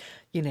won,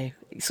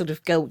 sort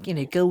of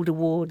gold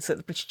awards at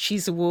the British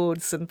Cheese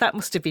Awards, and that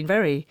must have been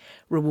very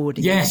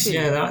rewarding. Yes,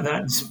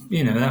 that's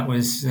that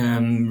was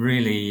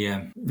really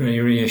very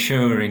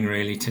reassuring,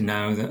 really, to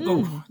know that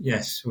oh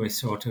yes, we're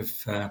sort of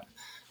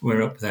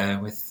we're up there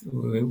with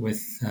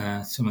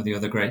some of the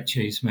other great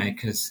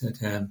cheesemakers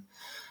that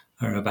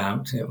are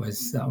about. It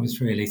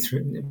is really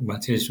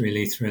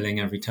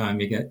thrilling every time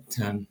you get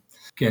an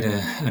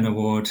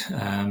award.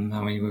 I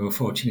mean, we were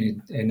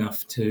fortunate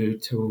enough to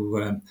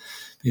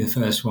be the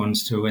first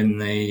ones to win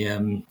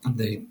the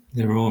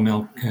Raw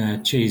Milk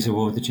Cheese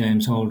Award, the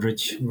James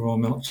Aldridge Raw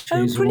Milk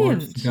Cheese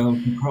Award for the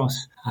Golden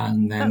Cross,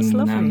 and then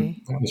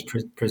that was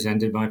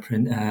presented by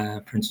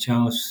Prince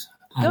Charles.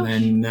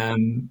 And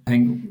then I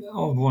think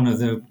one of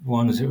the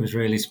ones that was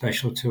really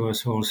special to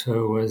us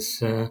also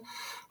was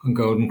when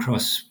Golden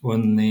Cross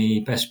won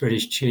the Best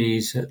British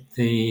Cheese at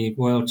the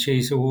World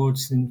Cheese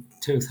Awards in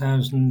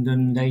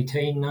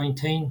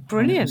 2018-19.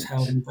 Brilliant. It was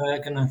held in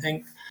Bergen, I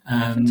think.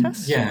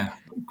 Fantastic. Yeah,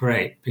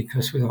 great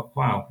because we thought,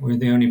 wow, we're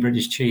the only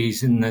British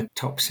cheese in the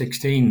top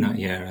 16 that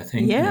year, I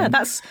think. Yeah,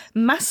 that's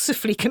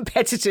massively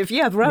competitive.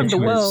 Yeah, around the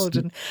world,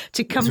 and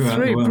to come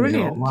through,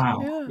 brilliant. Thought,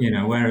 wow,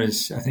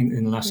 whereas I think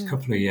in the last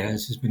couple of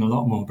years, there's been a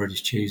lot more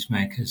British cheese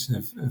makers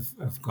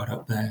have got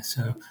up there.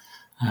 So,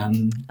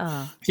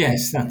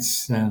 yes,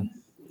 that's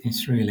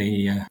it's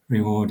really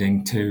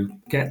rewarding to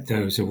get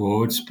those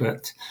awards.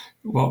 But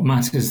what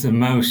matters the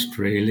most,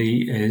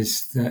 really,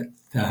 is that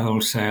the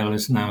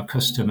wholesalers, now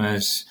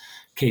customers,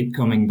 keep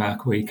coming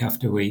back week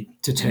after week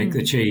to take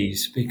the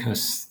cheese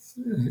because,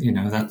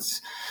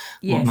 that's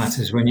what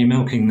matters. When you're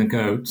milking the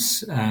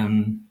goats,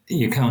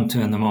 you can't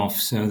turn them off,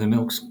 so the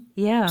milk's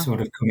sort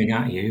of coming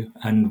at you.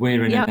 And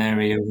we're in an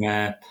area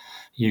where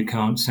you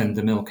can't send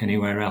the milk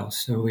anywhere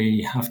else, so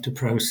we have to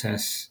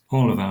process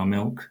all of our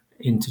milk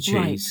into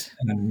cheese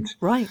and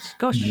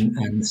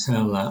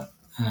sell that.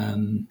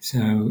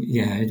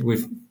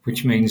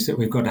 Which means that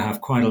we've got to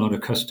have quite a lot of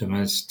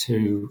customers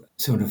to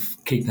sort of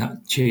keep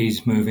that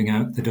cheese moving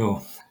out the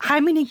door. How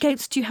many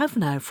goats do you have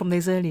now from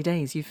those early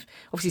days? You've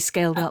obviously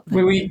scaled up.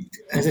 Well,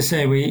 as I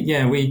say,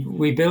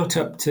 we built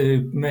up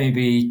to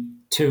maybe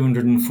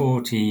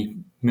 240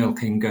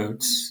 milking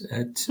goats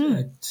at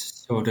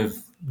sort of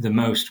the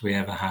most we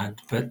ever had,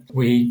 but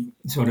we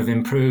sort of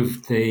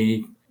improved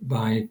the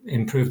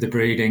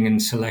breeding and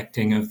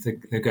selecting of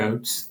the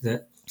goats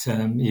that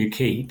you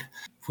keep.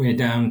 We're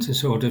down to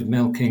sort of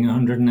milking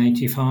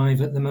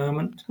 185 at the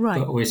moment,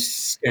 but we're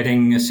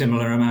getting a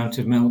similar amount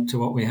of milk to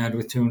what we had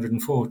with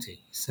 240.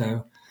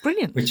 So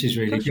brilliant, which is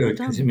really good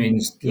because it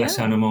means less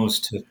animals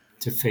to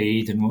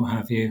feed and what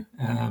have you.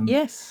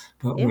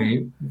 But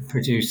we're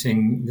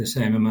producing the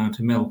same amount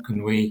of milk,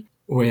 and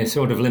we're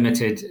sort of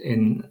limited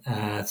in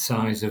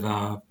size of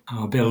our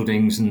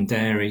buildings and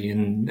dairy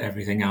and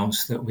everything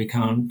else, that we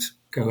can't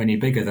go any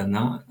bigger than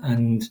that,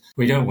 and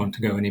we don't want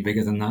to go any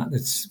bigger than that.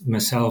 It's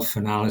myself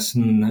and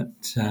Alison,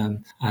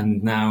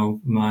 and now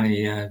my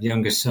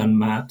youngest son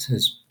Matt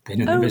has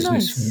been in the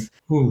business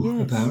for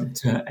about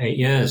 8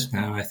 years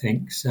now, I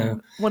think.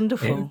 So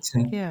wonderful.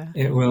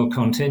 It will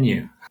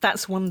continue.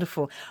 That's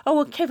wonderful. Oh,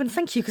 well, Kevin,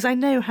 thank you, because I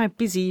know how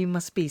busy you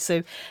must be.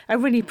 So I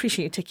really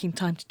appreciate you taking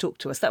time to talk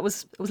to us. It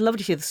was lovely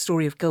to hear the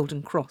story of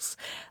Golden Cross.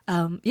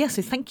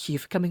 So thank you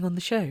for coming on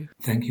the show.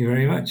 Thank you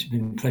very much. It's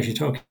been a pleasure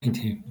talking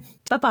to you.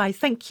 Bye-bye.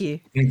 Thank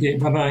you. Thank you.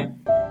 Bye-bye.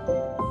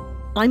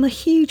 I'm a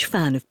huge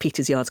fan of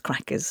Peter's Yard's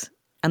crackers,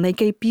 and they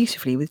go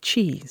beautifully with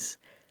cheese.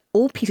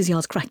 All Peter's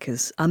Yard's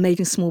crackers are made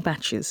in small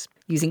batches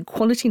using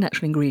quality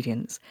natural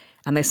ingredients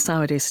and their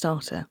sourdough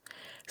starter,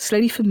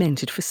 slowly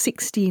fermented for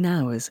 16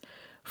 hours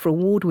for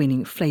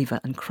award-winning flavour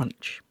and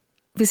crunch.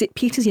 Visit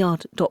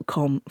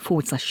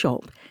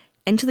petersyard.com/shop,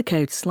 enter the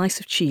code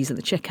SLICEOFCHEESE at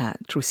the checkout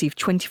to receive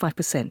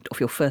 25% off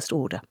your first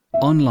order.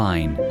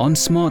 Online, on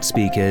smart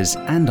speakers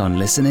and on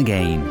Listen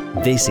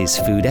Again. This is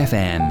Food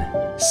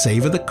FM.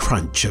 Savour the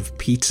crunch of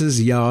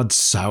Peter's Yard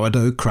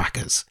sourdough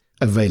crackers.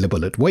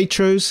 Available at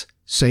Waitrose,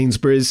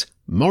 Sainsbury's,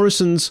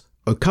 Morrison's,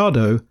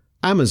 Ocado,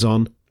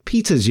 Amazon,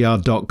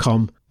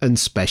 petersyard.com and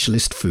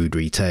specialist food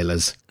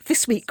retailers.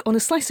 This week on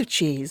A Slice of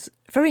Cheese,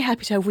 very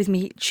happy to have with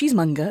me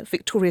cheesemonger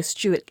Victoria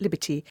Stewart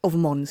Liberty of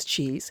Mons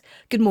Cheese.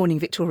 Good morning,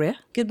 Victoria.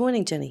 Good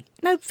morning, Jenny.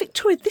 Now,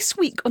 Victoria, this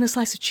week on A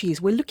Slice of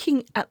Cheese, we're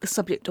looking at the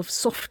subject of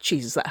soft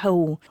cheeses, that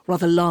whole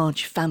rather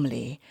large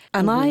family.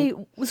 And I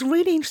was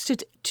really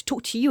interested to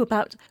talk to you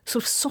about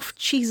sort of soft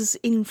cheeses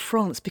in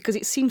France, because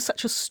it seems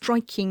such a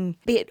striking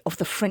bit of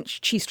the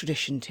French cheese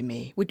tradition to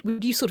me.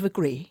 Would you sort of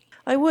agree?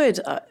 I would,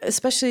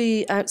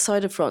 especially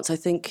outside of France. I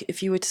think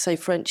if you were to say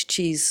French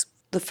cheese,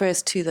 the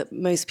first two that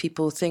most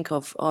people think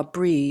of are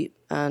Brie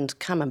and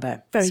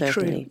Camembert. Very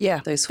certainly. true, yeah.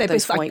 Those They're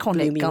both white,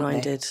 iconic,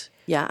 bloomy-minded.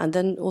 Yeah, and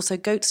then also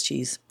goat's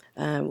cheese,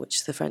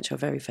 which the French are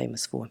very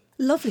famous for.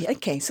 Lovely.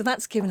 OK, so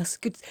that's given us a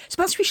good... So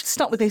perhaps we should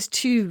start with those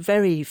two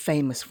very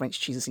famous French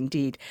cheeses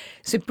indeed.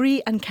 So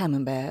Brie and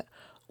Camembert,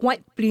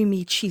 white,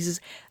 bloomy cheeses.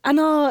 And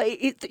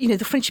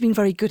the French have been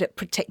very good at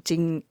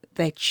protecting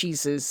their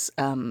cheeses,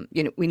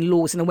 in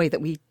laws in a way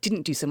that we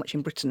didn't do so much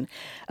in Britain.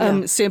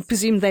 So I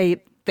presume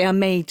they are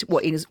made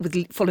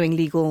following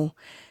legal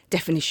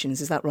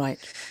definitions, is that right?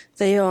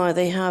 They are.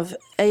 They have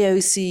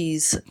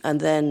AOCs and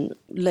then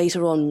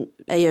later on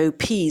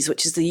AOPs,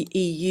 which is the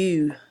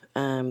EU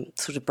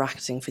sort of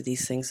bracketing for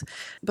these things.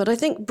 But I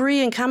think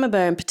Brie and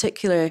Camembert in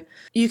particular,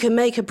 you can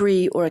make a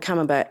Brie or a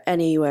Camembert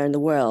anywhere in the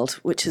world,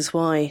 which is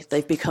why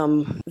they've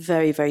become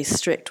very, very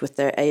strict with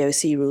their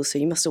AOC rules. So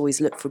you must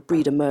always look for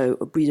Brie de Meaux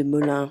or Brie de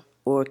Moulin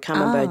or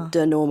Camembert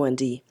de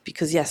Normandie,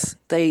 because yes,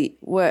 they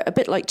were a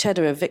bit like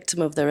cheddar, a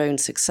victim of their own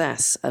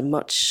success and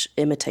much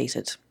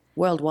imitated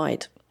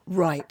worldwide.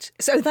 Right.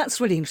 So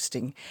that's really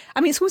interesting.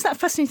 I mean, it's always that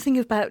fascinating thing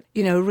about,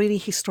 a really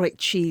historic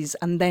cheese,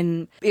 and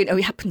then, it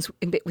happens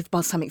a bit with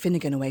balsamic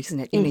vinegar in a way, doesn't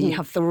it? You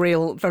have the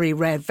real, very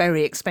rare,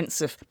 very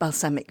expensive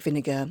balsamic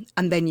vinegar,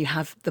 and then you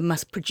have the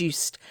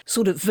mass-produced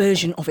sort of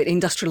version of it,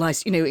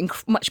 industrialised,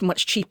 much,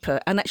 much cheaper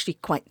and actually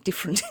quite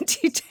different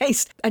to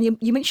taste. And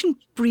you mentioned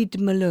Brie de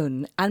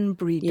Melun and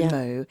Brie de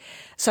Meaux.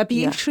 So I'd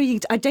be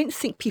intrigued. I don't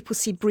think people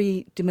see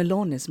Brie de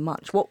Melun as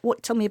much.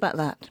 What? Tell me about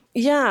that.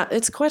 Yeah,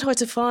 it's quite hard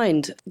to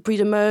find. Brie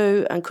de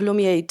Meaux and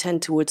Coulommiers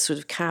tend towards sort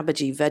of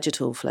cabbagey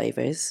vegetal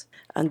flavours,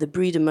 and the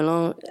Brie de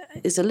Melun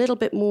is a little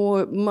bit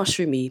more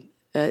mushroomy.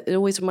 It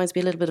always reminds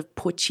me a little bit of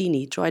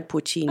porcini, dried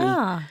porcini.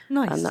 Ah,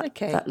 nice. And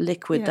that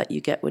liquid that you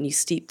get when you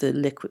steep the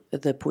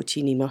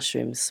porcini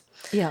mushrooms.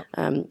 Yeah.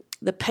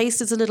 The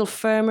paste is a little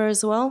firmer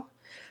as well.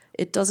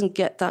 It doesn't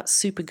get that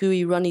super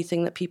gooey, runny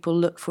thing that people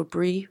look for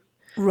brie.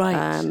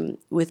 Right.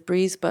 With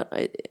bries, but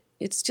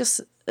it's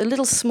just a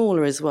little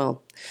smaller as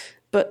well.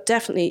 But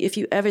definitely, if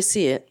you ever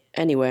see it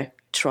anywhere,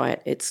 try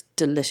it. It's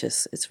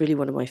delicious. It's really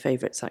one of my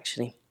favourites,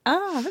 actually.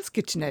 Ah, that's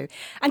good to know.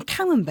 And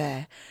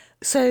Camembert.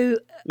 So,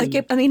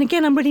 again, I'm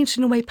really interested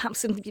in a way,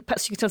 perhaps you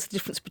could tell us the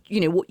difference,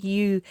 what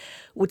you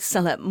would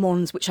sell at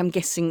Mons, which I'm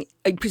guessing,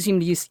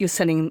 presumably you're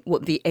selling,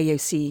 the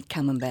AOC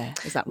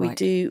Camembert, is that right? We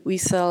do. We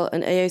sell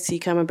an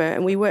AOC Camembert,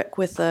 and we work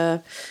with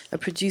a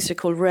producer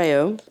called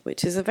Rayo,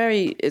 which is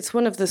it's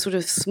one of the sort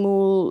of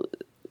small,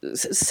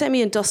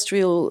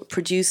 semi-industrial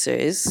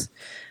producers.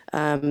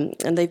 And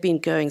they've been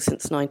going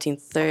since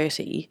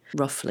 1930,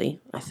 roughly,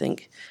 I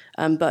think.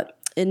 But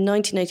in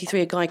 1983,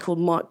 a guy called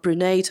Marc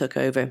Brunet took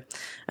over,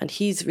 and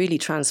he's really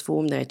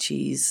transformed their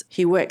cheese.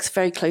 He works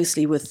very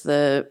closely with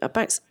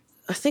about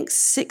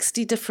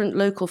 60 different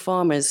local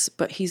farmers,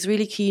 but he's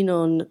really keen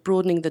on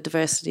broadening the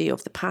diversity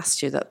of the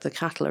pasture that the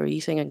cattle are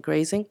eating and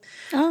grazing,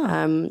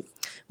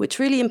 which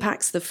really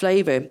impacts the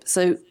flavour.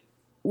 So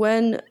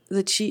when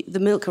the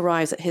milk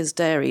arrives at his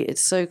dairy,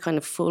 it's so kind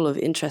of full of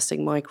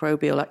interesting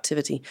microbial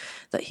activity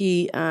that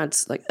he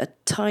adds like a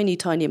tiny,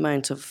 tiny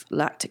amount of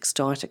lactic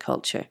starter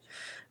culture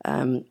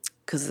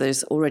because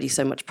there's already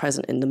so much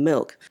present in the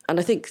milk. And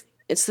I think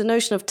it's the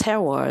notion of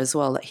terroir as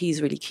well that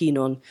he's really keen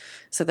on,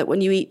 so that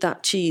when you eat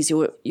that cheese,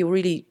 you're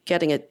really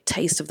getting a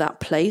taste of that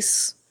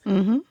place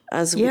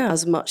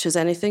as much as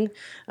anything.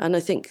 And I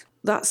think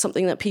that's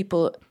something that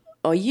people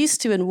are used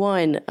to in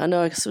wine and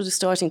are sort of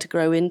starting to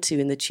grow into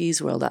in the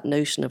cheese world, that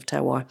notion of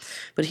terroir.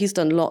 But he's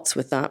done lots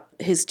with that.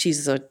 His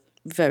cheeses are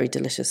very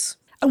delicious.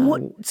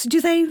 And so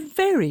do they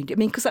vary? I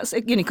mean, because that's,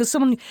 because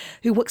someone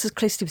who works as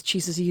closely with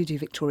cheese as you do,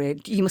 Victoria,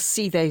 you must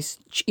see those,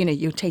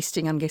 you're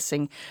tasting, I'm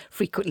guessing,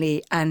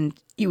 frequently, and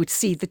you would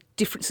see the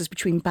differences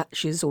between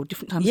batches or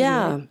different times of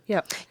year.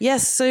 Yeah.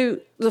 Yes, so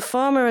the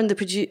farmer and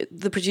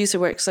the producer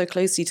work so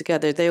closely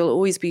together. They'll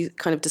always be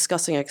kind of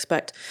discussing, I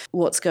expect,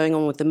 what's going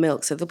on with the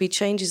milk. So there'll be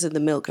changes in the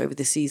milk over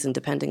the season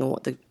depending on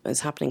what is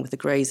happening with the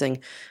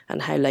grazing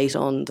and how late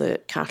on the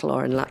cattle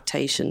are in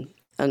lactation.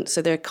 And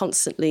so they're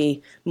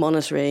constantly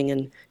monitoring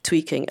and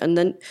tweaking. And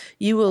then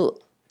you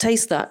will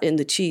taste that in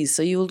the cheese.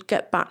 So you'll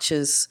get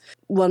batches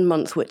 1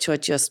 month which are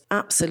just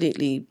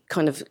absolutely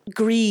kind of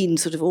green,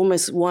 sort of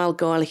almost wild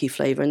garlicky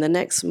flavour. And the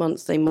next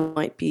month they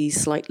might be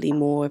slightly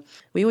more...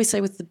 We always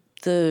say with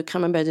the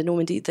Camembert de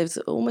Normandy, there's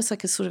almost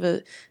like a sort of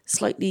a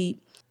slightly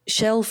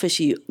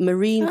shellfishy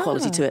marine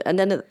quality to it. And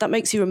then that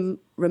makes you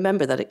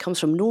remember that it comes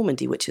from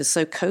Normandy, which is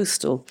so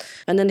coastal.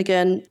 And then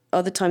again,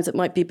 other times it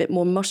might be a bit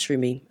more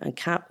mushroomy and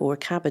or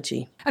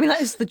cabbagey. I mean,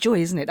 that is the joy,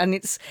 isn't it? And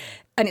it's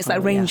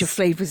that range of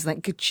flavours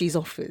that good cheese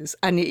offers.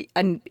 And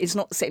it's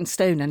not set in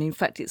stone. And in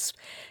fact, it's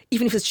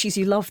even if it's cheese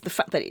you love, the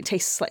fact that it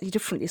tastes slightly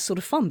different is sort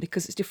of fun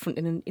because it's different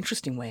in an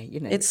interesting way.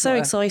 It's so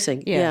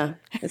exciting. Yeah.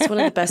 It's one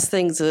of the best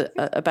things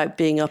about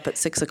being up at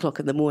 6 o'clock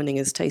in the morning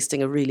is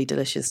tasting a really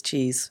delicious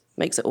cheese.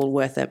 Makes it all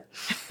worth it.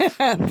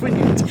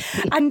 Brilliant.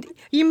 And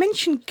you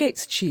mentioned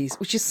goat's cheese,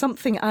 which is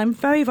something I'm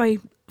very, very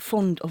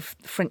fond of,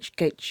 French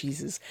goat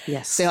cheeses.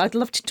 Yes. So I'd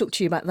love to talk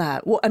to you about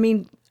that.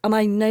 And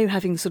I know,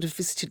 having sort of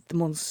visited the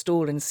Mons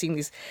store and seen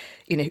this,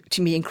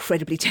 to me,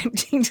 incredibly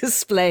tempting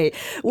display.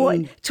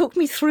 Talk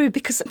me through,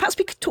 because perhaps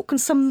we could talk on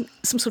some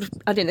sort of,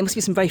 I don't know, there must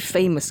be some very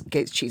famous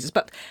goat cheeses,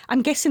 but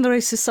I'm guessing there are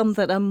also some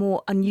that are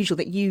more unusual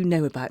that you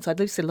know about. So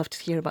I'd also love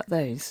to hear about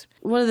those.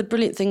 One of the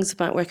brilliant things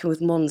about working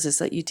with Mons is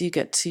that you do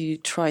get to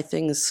try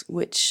things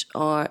which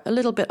are a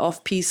little bit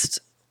off-piste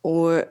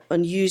or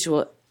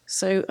unusual.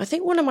 So I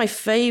think one of my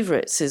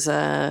favourites is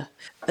a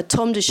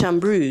Tome de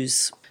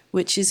Chambreuse,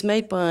 which is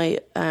made by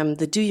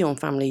the Douillon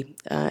family.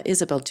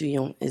 Isabelle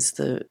Douillon is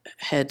the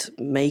head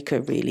maker,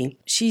 really.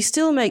 She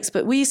still makes,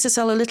 but we used to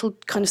sell a little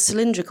kind of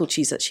cylindrical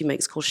cheese that she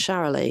makes called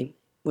Charolais,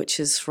 which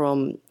is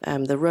from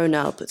the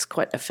Rhône-Alpes. It's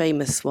quite a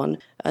famous one.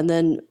 And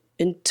then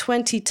in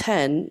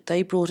 2010,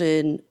 they brought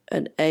in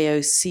an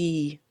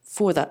AOC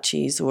for that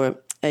cheese, or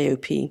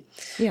AOP.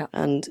 Yeah.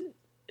 And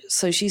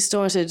so she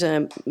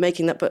started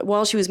making that, but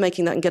while she was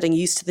making that and getting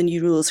used to the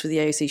new rules for the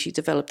AOC, she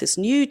developed this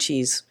new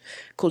cheese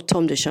called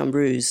Tome de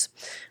Chambreuse,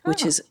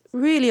 which is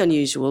really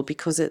unusual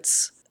because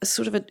it's a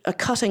sort of a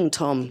cutting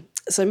tome.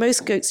 So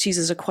most goat's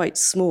cheeses are quite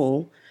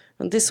small,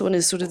 And this one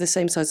is sort of the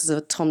same size as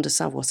a Tome de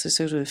Savoie, so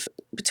sort of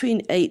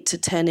between 8 to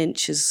 10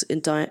 inches in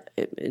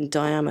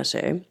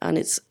diameter. And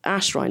it's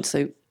ash rind,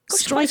 so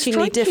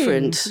strikingly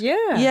different.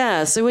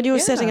 Yeah. So when you're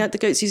setting out the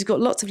goats, you've got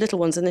lots of little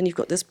ones, and then you've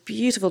got this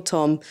beautiful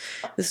Tome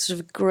with sort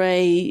of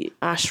grey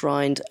ash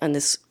rind and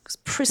this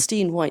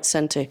pristine white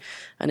centre,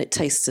 and it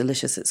tastes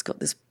delicious. It's got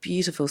this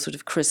beautiful sort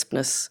of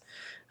crispness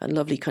and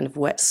lovely kind of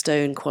wet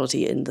stone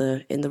quality in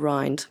the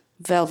rind.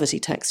 Velvety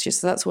texture.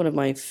 So that's one of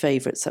my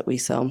favourites that we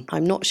sell.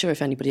 I'm not sure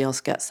if anybody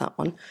else gets that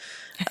one.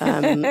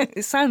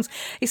 It sounds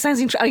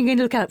interesting. I'm going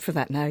to look out for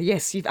that now.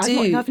 Yes,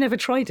 I've never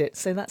tried it,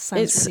 so that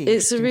sounds really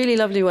It's a really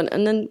lovely one.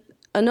 And then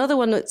another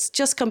one that's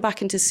just come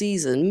back into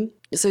season.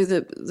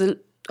 So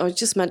I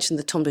just mentioned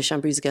the Tome de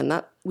Chambrise again.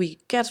 That we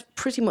get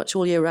pretty much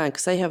all year round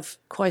because they have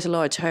quite a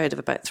large herd of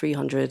about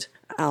 300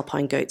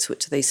 alpine goats,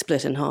 which they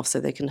split in half so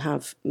they can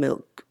have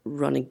milk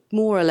running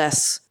more or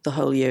less the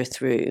whole year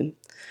through.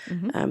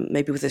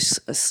 Maybe with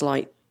a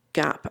slight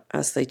gap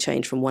as they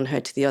change from one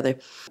herd to the other.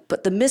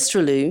 But the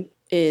Mistralou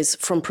is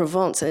from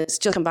Provence, and it's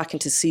just come back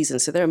into season,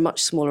 so they're a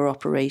much smaller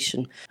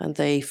operation, and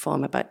they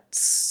farm about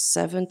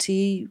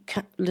 70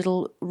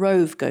 little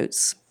Rove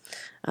goats.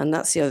 And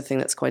that's the other thing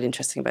that's quite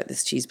interesting about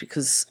this cheese,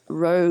 because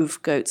Rove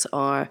goats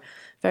are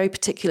very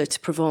particular to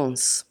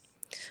Provence,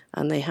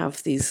 and they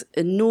have these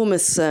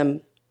enormous...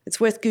 it's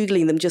worth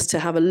Googling them just to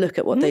have a look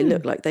at what they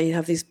look like. They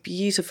have these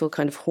beautiful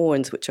kind of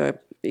horns, which are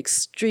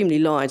extremely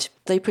large.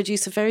 They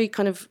produce a very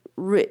kind of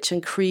rich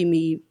and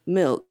creamy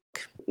milk,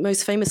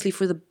 most famously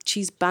for the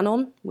cheese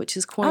Banon, which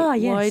is quite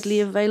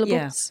widely available.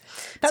 Yeah.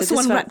 That's the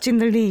one wrapped in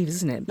the leaves,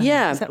 isn't it? Banon?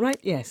 Yeah. Is that right?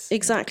 Yes.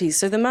 Exactly.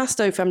 So the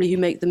Masteau family who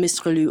make the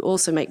Mistralou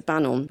also make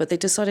Banon, but they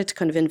decided to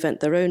kind of invent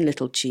their own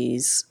little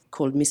cheese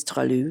called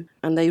Mistralou,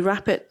 and they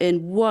wrap it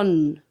in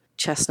one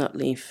chestnut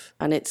leaf,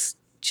 and it's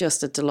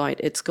just a delight.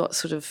 It's got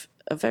sort of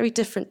a very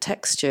different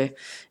texture.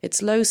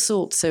 It's low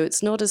salt, so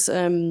it's not as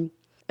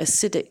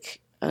acidic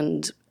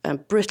and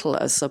brittle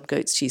as some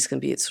goat's cheese can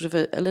be. It's sort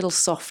of a little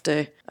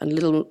softer and a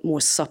little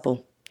more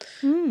supple.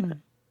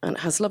 And it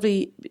has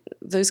lovely...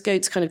 Those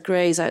goats kind of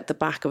graze out the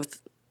back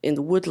in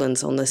the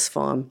woodlands on this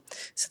farm.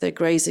 So they're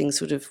grazing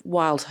sort of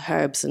wild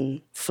herbs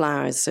and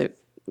flowers. So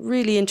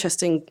really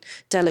interesting,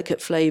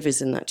 delicate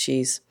flavours in that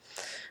cheese.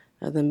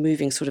 And then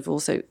moving sort of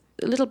also...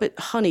 a little bit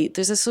honey.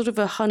 There's a sort of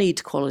a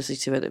honeyed quality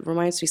to it. It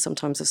reminds me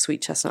sometimes of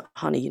sweet chestnut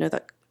honey. You know,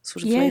 that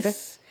sort of flavour?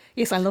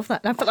 Yes, I love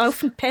that. But I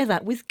often pair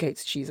that with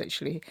goat's cheese,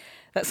 actually.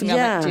 That's something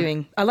I like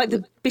doing. I like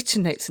the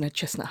bitter notes in a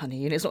chestnut honey.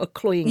 You know, it's not a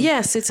cloying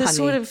Yes, it's honey. A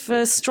sort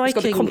of striking...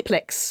 It's got a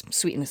complex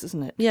sweetness,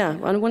 isn't it? Yeah,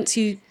 and once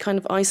you kind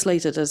of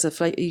isolate it as a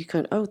flavour, you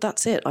can,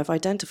 that's it, I've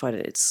identified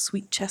it. It's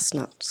sweet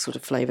chestnut sort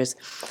of flavours.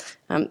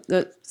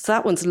 So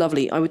that one's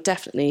lovely. I would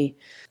definitely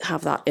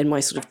have that in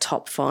my sort of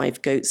top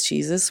 5 goat's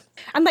cheeses.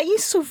 And that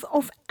use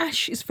of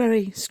ash is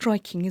very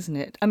striking, isn't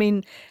it? I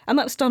mean, and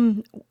that's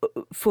done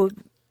for...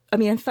 I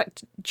mean, in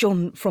fact,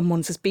 John from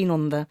Mons has been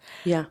on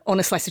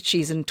a slice of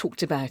cheese and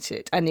talked about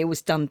it, and it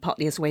was done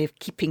partly as a way of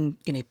keeping,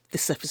 the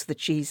surface of the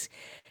cheese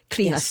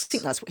clean. Yes. I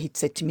think that's what he'd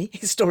said to me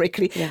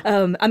historically. Yeah.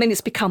 I mean,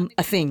 it's become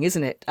a thing,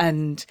 isn't it?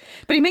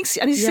 But he makes,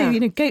 and you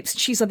say, goat's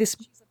cheese are this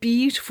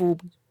beautiful,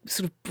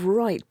 sort of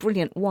bright,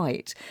 brilliant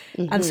white,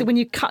 and so when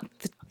you cut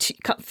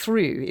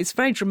through, it's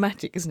very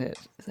dramatic, isn't it?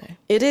 So.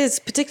 It is,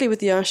 particularly with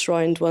the ash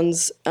rind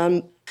ones.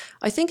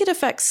 I think it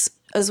affects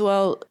as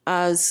well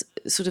as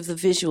sort of the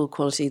visual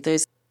quality.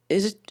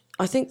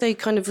 I think they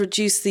kind of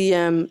reduce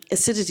the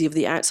acidity of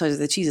the outside of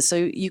the cheeses.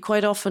 So you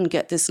quite often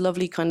get this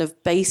lovely kind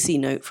of bassy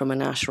note from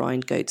an ash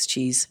rind goat's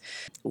cheese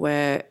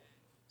where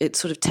it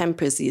sort of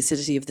tempers the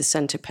acidity of the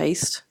centre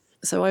paste.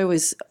 So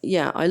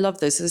I love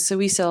those. So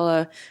we sell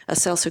a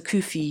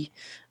Celso-Koufi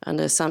and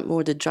a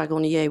Saint-Maur de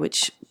Dragonnier,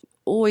 which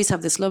always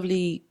have this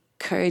lovely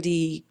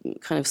curdy,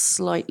 kind of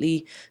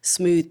slightly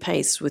smooth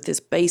paste with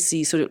this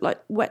bassy sort of like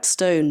wet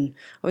stone.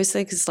 I always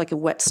think it's like a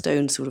wet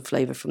stone sort of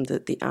flavour from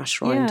the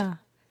ash rind. Yeah,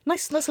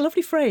 nice. That's a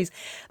lovely phrase.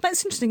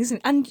 That's interesting, isn't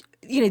it? And,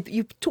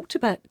 you've talked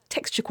about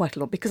texture quite a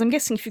lot, because I'm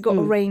guessing if you've got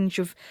a range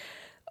of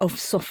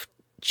soft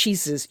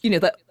cheeses,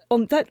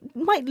 that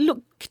might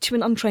look to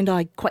an untrained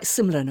eye quite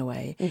similar in a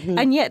way.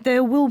 And yet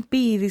there will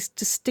be these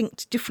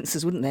distinct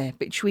differences, wouldn't there,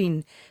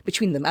 between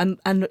them?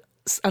 And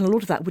a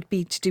lot of that would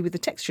be to do with the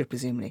texture,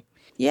 presumably.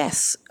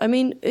 Yes. I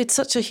mean, it's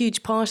such a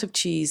huge part of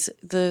cheese,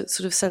 the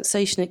sort of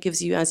sensation it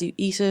gives you as you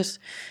eat it,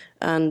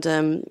 and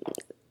the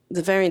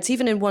variance,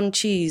 even in one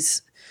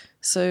cheese.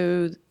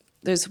 So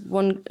there's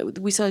one,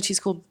 we sell a cheese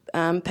called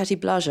Petit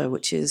Blaja,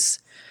 which is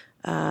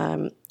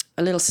a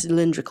little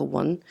cylindrical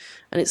one,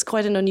 and it's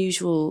quite an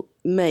unusual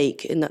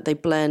make in that they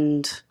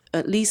blend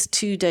at least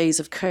 2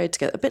 days of curd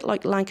together, a bit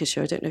like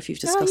Lancashire. I don't know if you've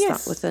discussed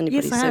that with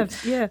anybody. Yes, I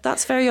have, yeah.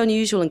 That's very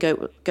unusual in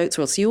goat's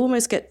world. So you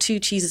almost get 2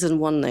 cheeses in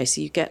one there.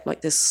 So you get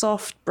like this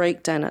soft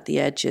breakdown at the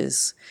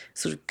edges,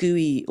 sort of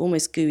gooey,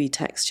 almost gooey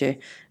texture.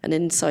 And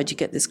inside you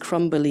get this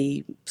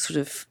crumbly, sort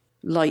of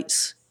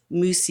light,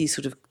 moussey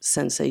sort of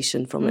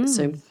sensation from it.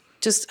 So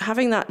just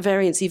having that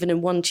variance even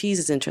in one cheese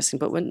is interesting.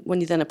 But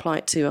when you then apply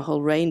it to a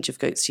whole range of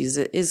goat's cheeses,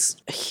 it is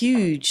a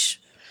huge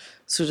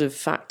sort of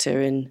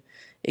factor in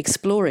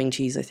exploring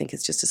cheese. I think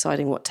it's just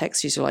deciding what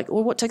textures you like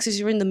or what textures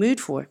you're in the mood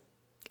for.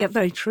 Yeah,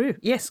 very true.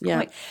 Yes,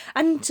 quite. Yeah.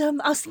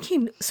 And I was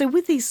thinking, so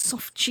with these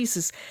soft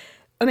cheeses,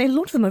 I mean, a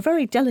lot of them are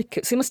very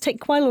delicate, so you must take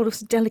quite a lot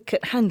of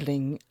delicate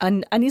handling.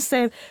 And is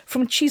there,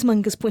 from a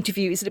cheesemonger's point of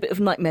view, is it a bit of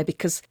a nightmare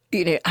because,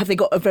 have they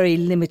got a very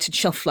limited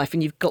shelf life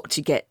and you've got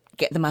to get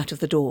them out of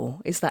the door?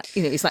 Is that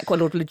quite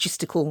a lot of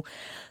logistical,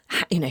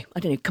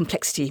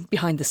 complexity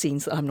behind the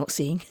scenes that I'm not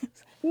seeing?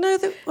 No,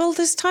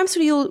 there's times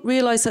when you'll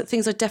realise that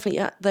things are definitely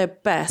at their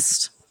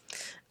best.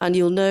 And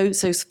you'll know,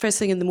 so first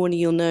thing in the morning,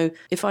 you'll know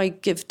if I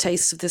give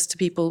tastes of this to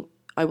people,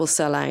 I will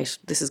sell out.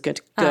 This is going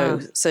to go.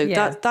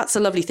 That's a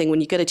lovely thing when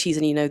you get a cheese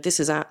and you know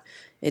this is at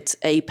its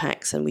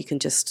apex and we can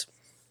just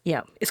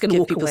it's going to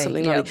walk people away.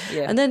 Something lovely.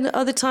 And then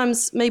other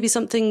times maybe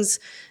something's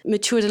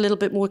matured a little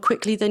bit more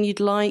quickly than you'd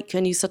like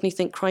and you suddenly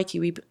think,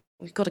 crikey, we've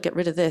got to get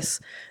rid of this.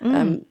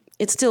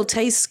 It still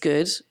tastes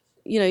good.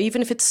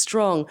 Even if it's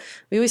strong,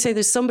 we always say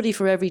there's somebody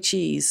for every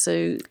cheese.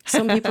 So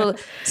some people,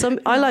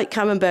 I like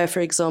Camembert, for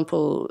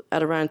example,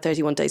 at around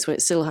 31 days when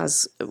it still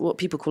has what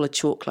people call a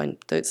chalk line.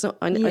 Though it's not,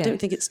 I don't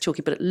think it's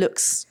chalky, but it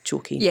looks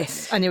chalky.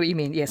 Yes, I know what you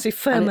mean. Yeah, so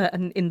firmer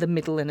and in the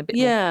middle and a bit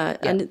more. Yeah,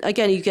 and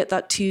again, you get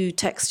that two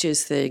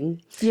textures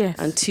thing. Yes.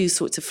 And two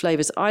sorts of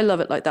flavours. I love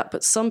it like that,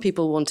 but some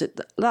people want it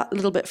that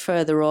little bit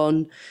further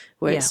on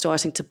where it's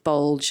starting to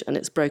bulge and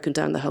it's broken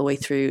down the whole way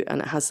through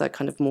and it has that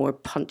kind of more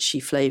punchy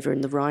flavour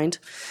in the rind.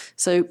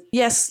 So,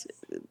 yes,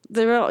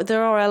 there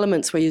are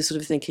elements where you're sort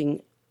of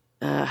thinking,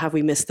 have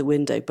we missed the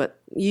window?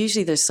 But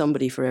usually there's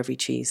somebody for every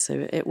cheese,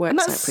 so it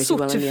works out pretty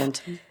well in the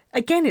end.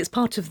 Again, it's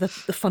part of the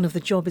fun of the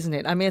job, isn't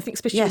it? I mean, I think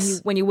especially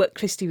when you work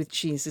closely with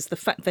cheese, is the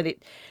fact that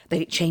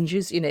it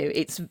changes.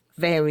 It's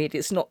varied.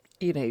 It's not,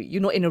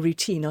 you're not in a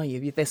routine, are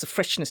you? There's a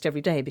freshness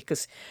every day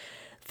because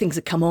things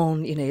that come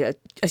on,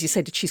 as you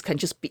said, the cheese can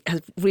just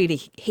has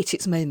really hit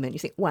its moment. You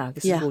think, wow,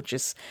 this is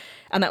gorgeous.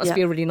 And that must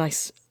be a really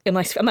nice, and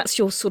that's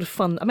your sort of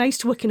fun. I mean, I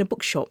used to work in a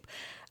bookshop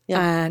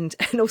and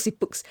obviously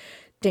books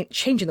don't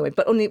change in the way,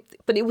 but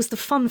it was the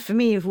fun for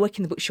me of working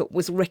in the bookshop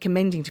was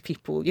recommending to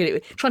people,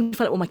 trying to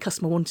find out what my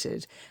customer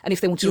wanted and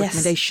if they wanted a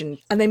recommendation.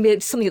 And then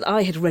it's something that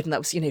I had read and that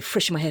was,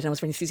 fresh in my head and I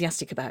was very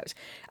enthusiastic about.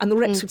 And the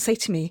reps would say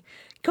to me,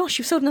 gosh,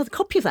 you've sold another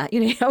copy of that.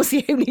 I was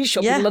the only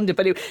shop in London,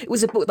 but it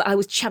was a book that I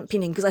was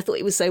championing because I thought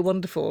it was so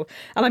wonderful.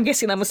 And I'm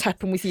guessing that must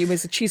happen with you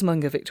as a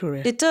cheesemonger,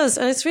 Victoria. It does,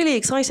 and it's really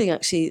exciting,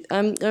 actually.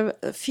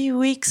 A few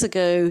weeks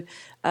ago,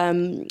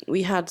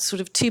 we had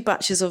sort of two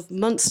batches of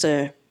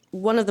Munster.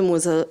 One of them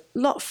was a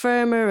lot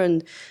firmer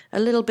and a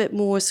little bit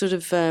more sort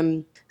of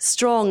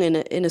strong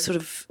in a sort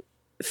of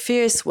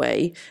fierce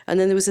way. And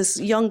then there was this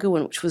younger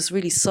one, which was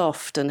really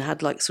soft and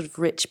had like sort of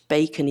rich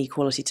bacon-y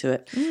quality to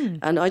it.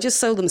 And I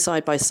just sold them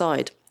side by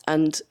side.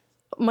 And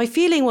my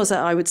feeling was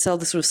that I would sell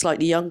the sort of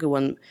slightly younger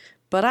one,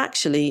 but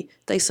actually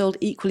they sold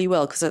equally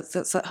well because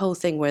that's that whole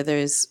thing where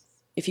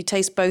if you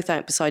taste both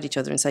out beside each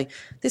other and say,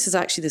 this is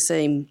actually the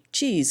same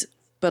cheese,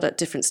 but at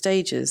different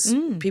stages,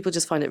 people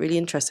just find it really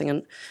interesting.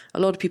 And a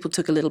lot of people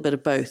took a little bit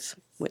of both,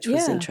 which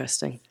was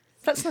interesting.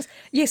 That's nice.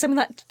 Yes, I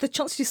mean, the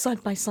chance to do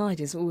side by side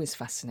is always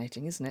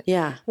fascinating, isn't it?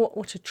 Yeah.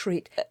 What a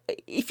treat.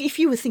 If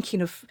you were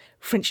thinking of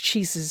French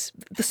cheeses,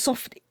 the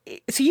soft...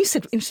 So you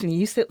said, interestingly,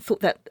 you thought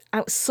that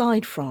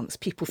outside France,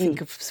 people think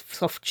of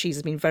soft cheese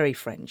as being very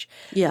French.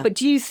 Yeah. But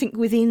do you think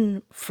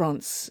within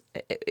France,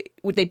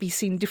 would they be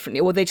seen differently?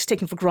 Or are they just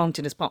taken for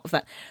granted as part of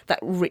that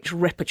rich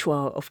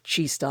repertoire of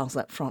cheese styles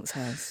that France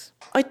has?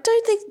 I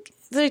don't think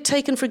they're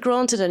taken for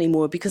granted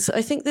anymore because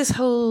I think this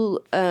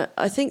whole...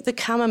 I think the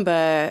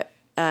Camembert...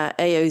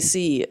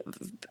 AOC,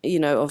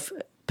 of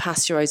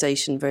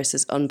pasteurisation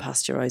versus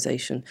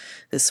unpasteurisation,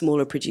 the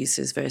smaller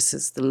producers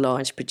versus the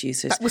large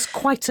producers. That was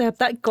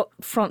that got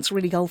France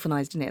really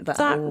galvanised, didn't it?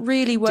 That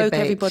really woke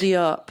debate. Everybody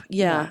up,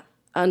 yeah.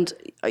 And,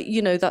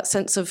 that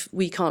sense of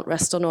we can't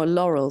rest on our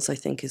laurels, I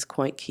think, is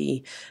quite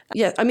key.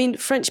 Yeah, I mean,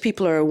 French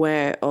people are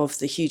aware of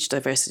the huge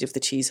diversity of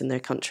the cheese in their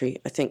country.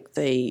 I think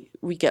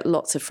we get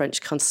lots of French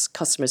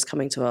customers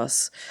coming to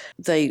us.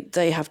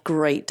 They have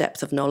great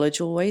depth of knowledge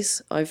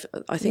always. I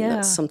think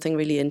that's something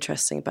really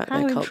interesting about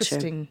their culture.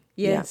 Interesting,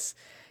 yes.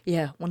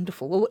 Yeah,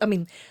 wonderful. Well, I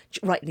mean,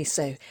 rightly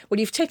so.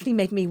 Well, you've totally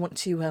made me want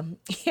to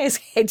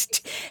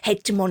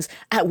head to Mons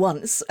at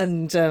once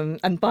and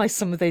buy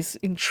some of those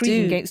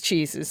intriguing Gates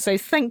cheeses. So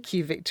thank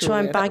you, Victoria. Try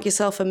and bag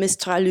yourself a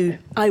Mistral.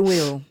 I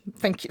will.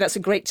 Thank you. That's a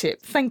great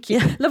tip. Thank you.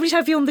 Yeah. Lovely to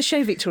have you on the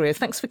show, Victoria.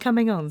 Thanks for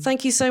coming on.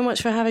 Thank you so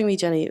much for having me,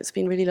 Jenny. It's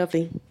been really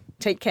lovely.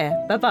 Take care.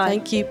 Bye-bye.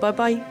 Thank you.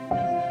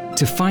 Bye-bye.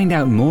 To find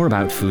out more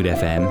about Food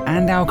FM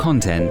and our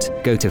content,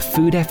 go to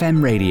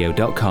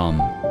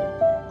foodfmradio.com.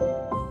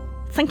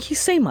 Thank you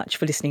so much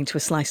for listening to A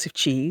Slice of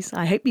Cheese.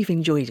 I hope you've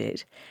enjoyed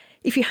it.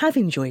 If you have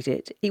enjoyed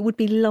it, it would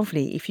be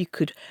lovely if you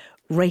could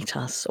rate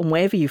us on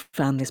wherever you've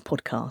found this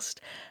podcast.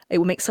 It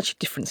will make such a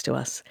difference to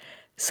us.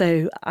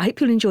 So I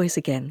hope you'll enjoy us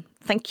again.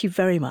 Thank you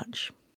very much.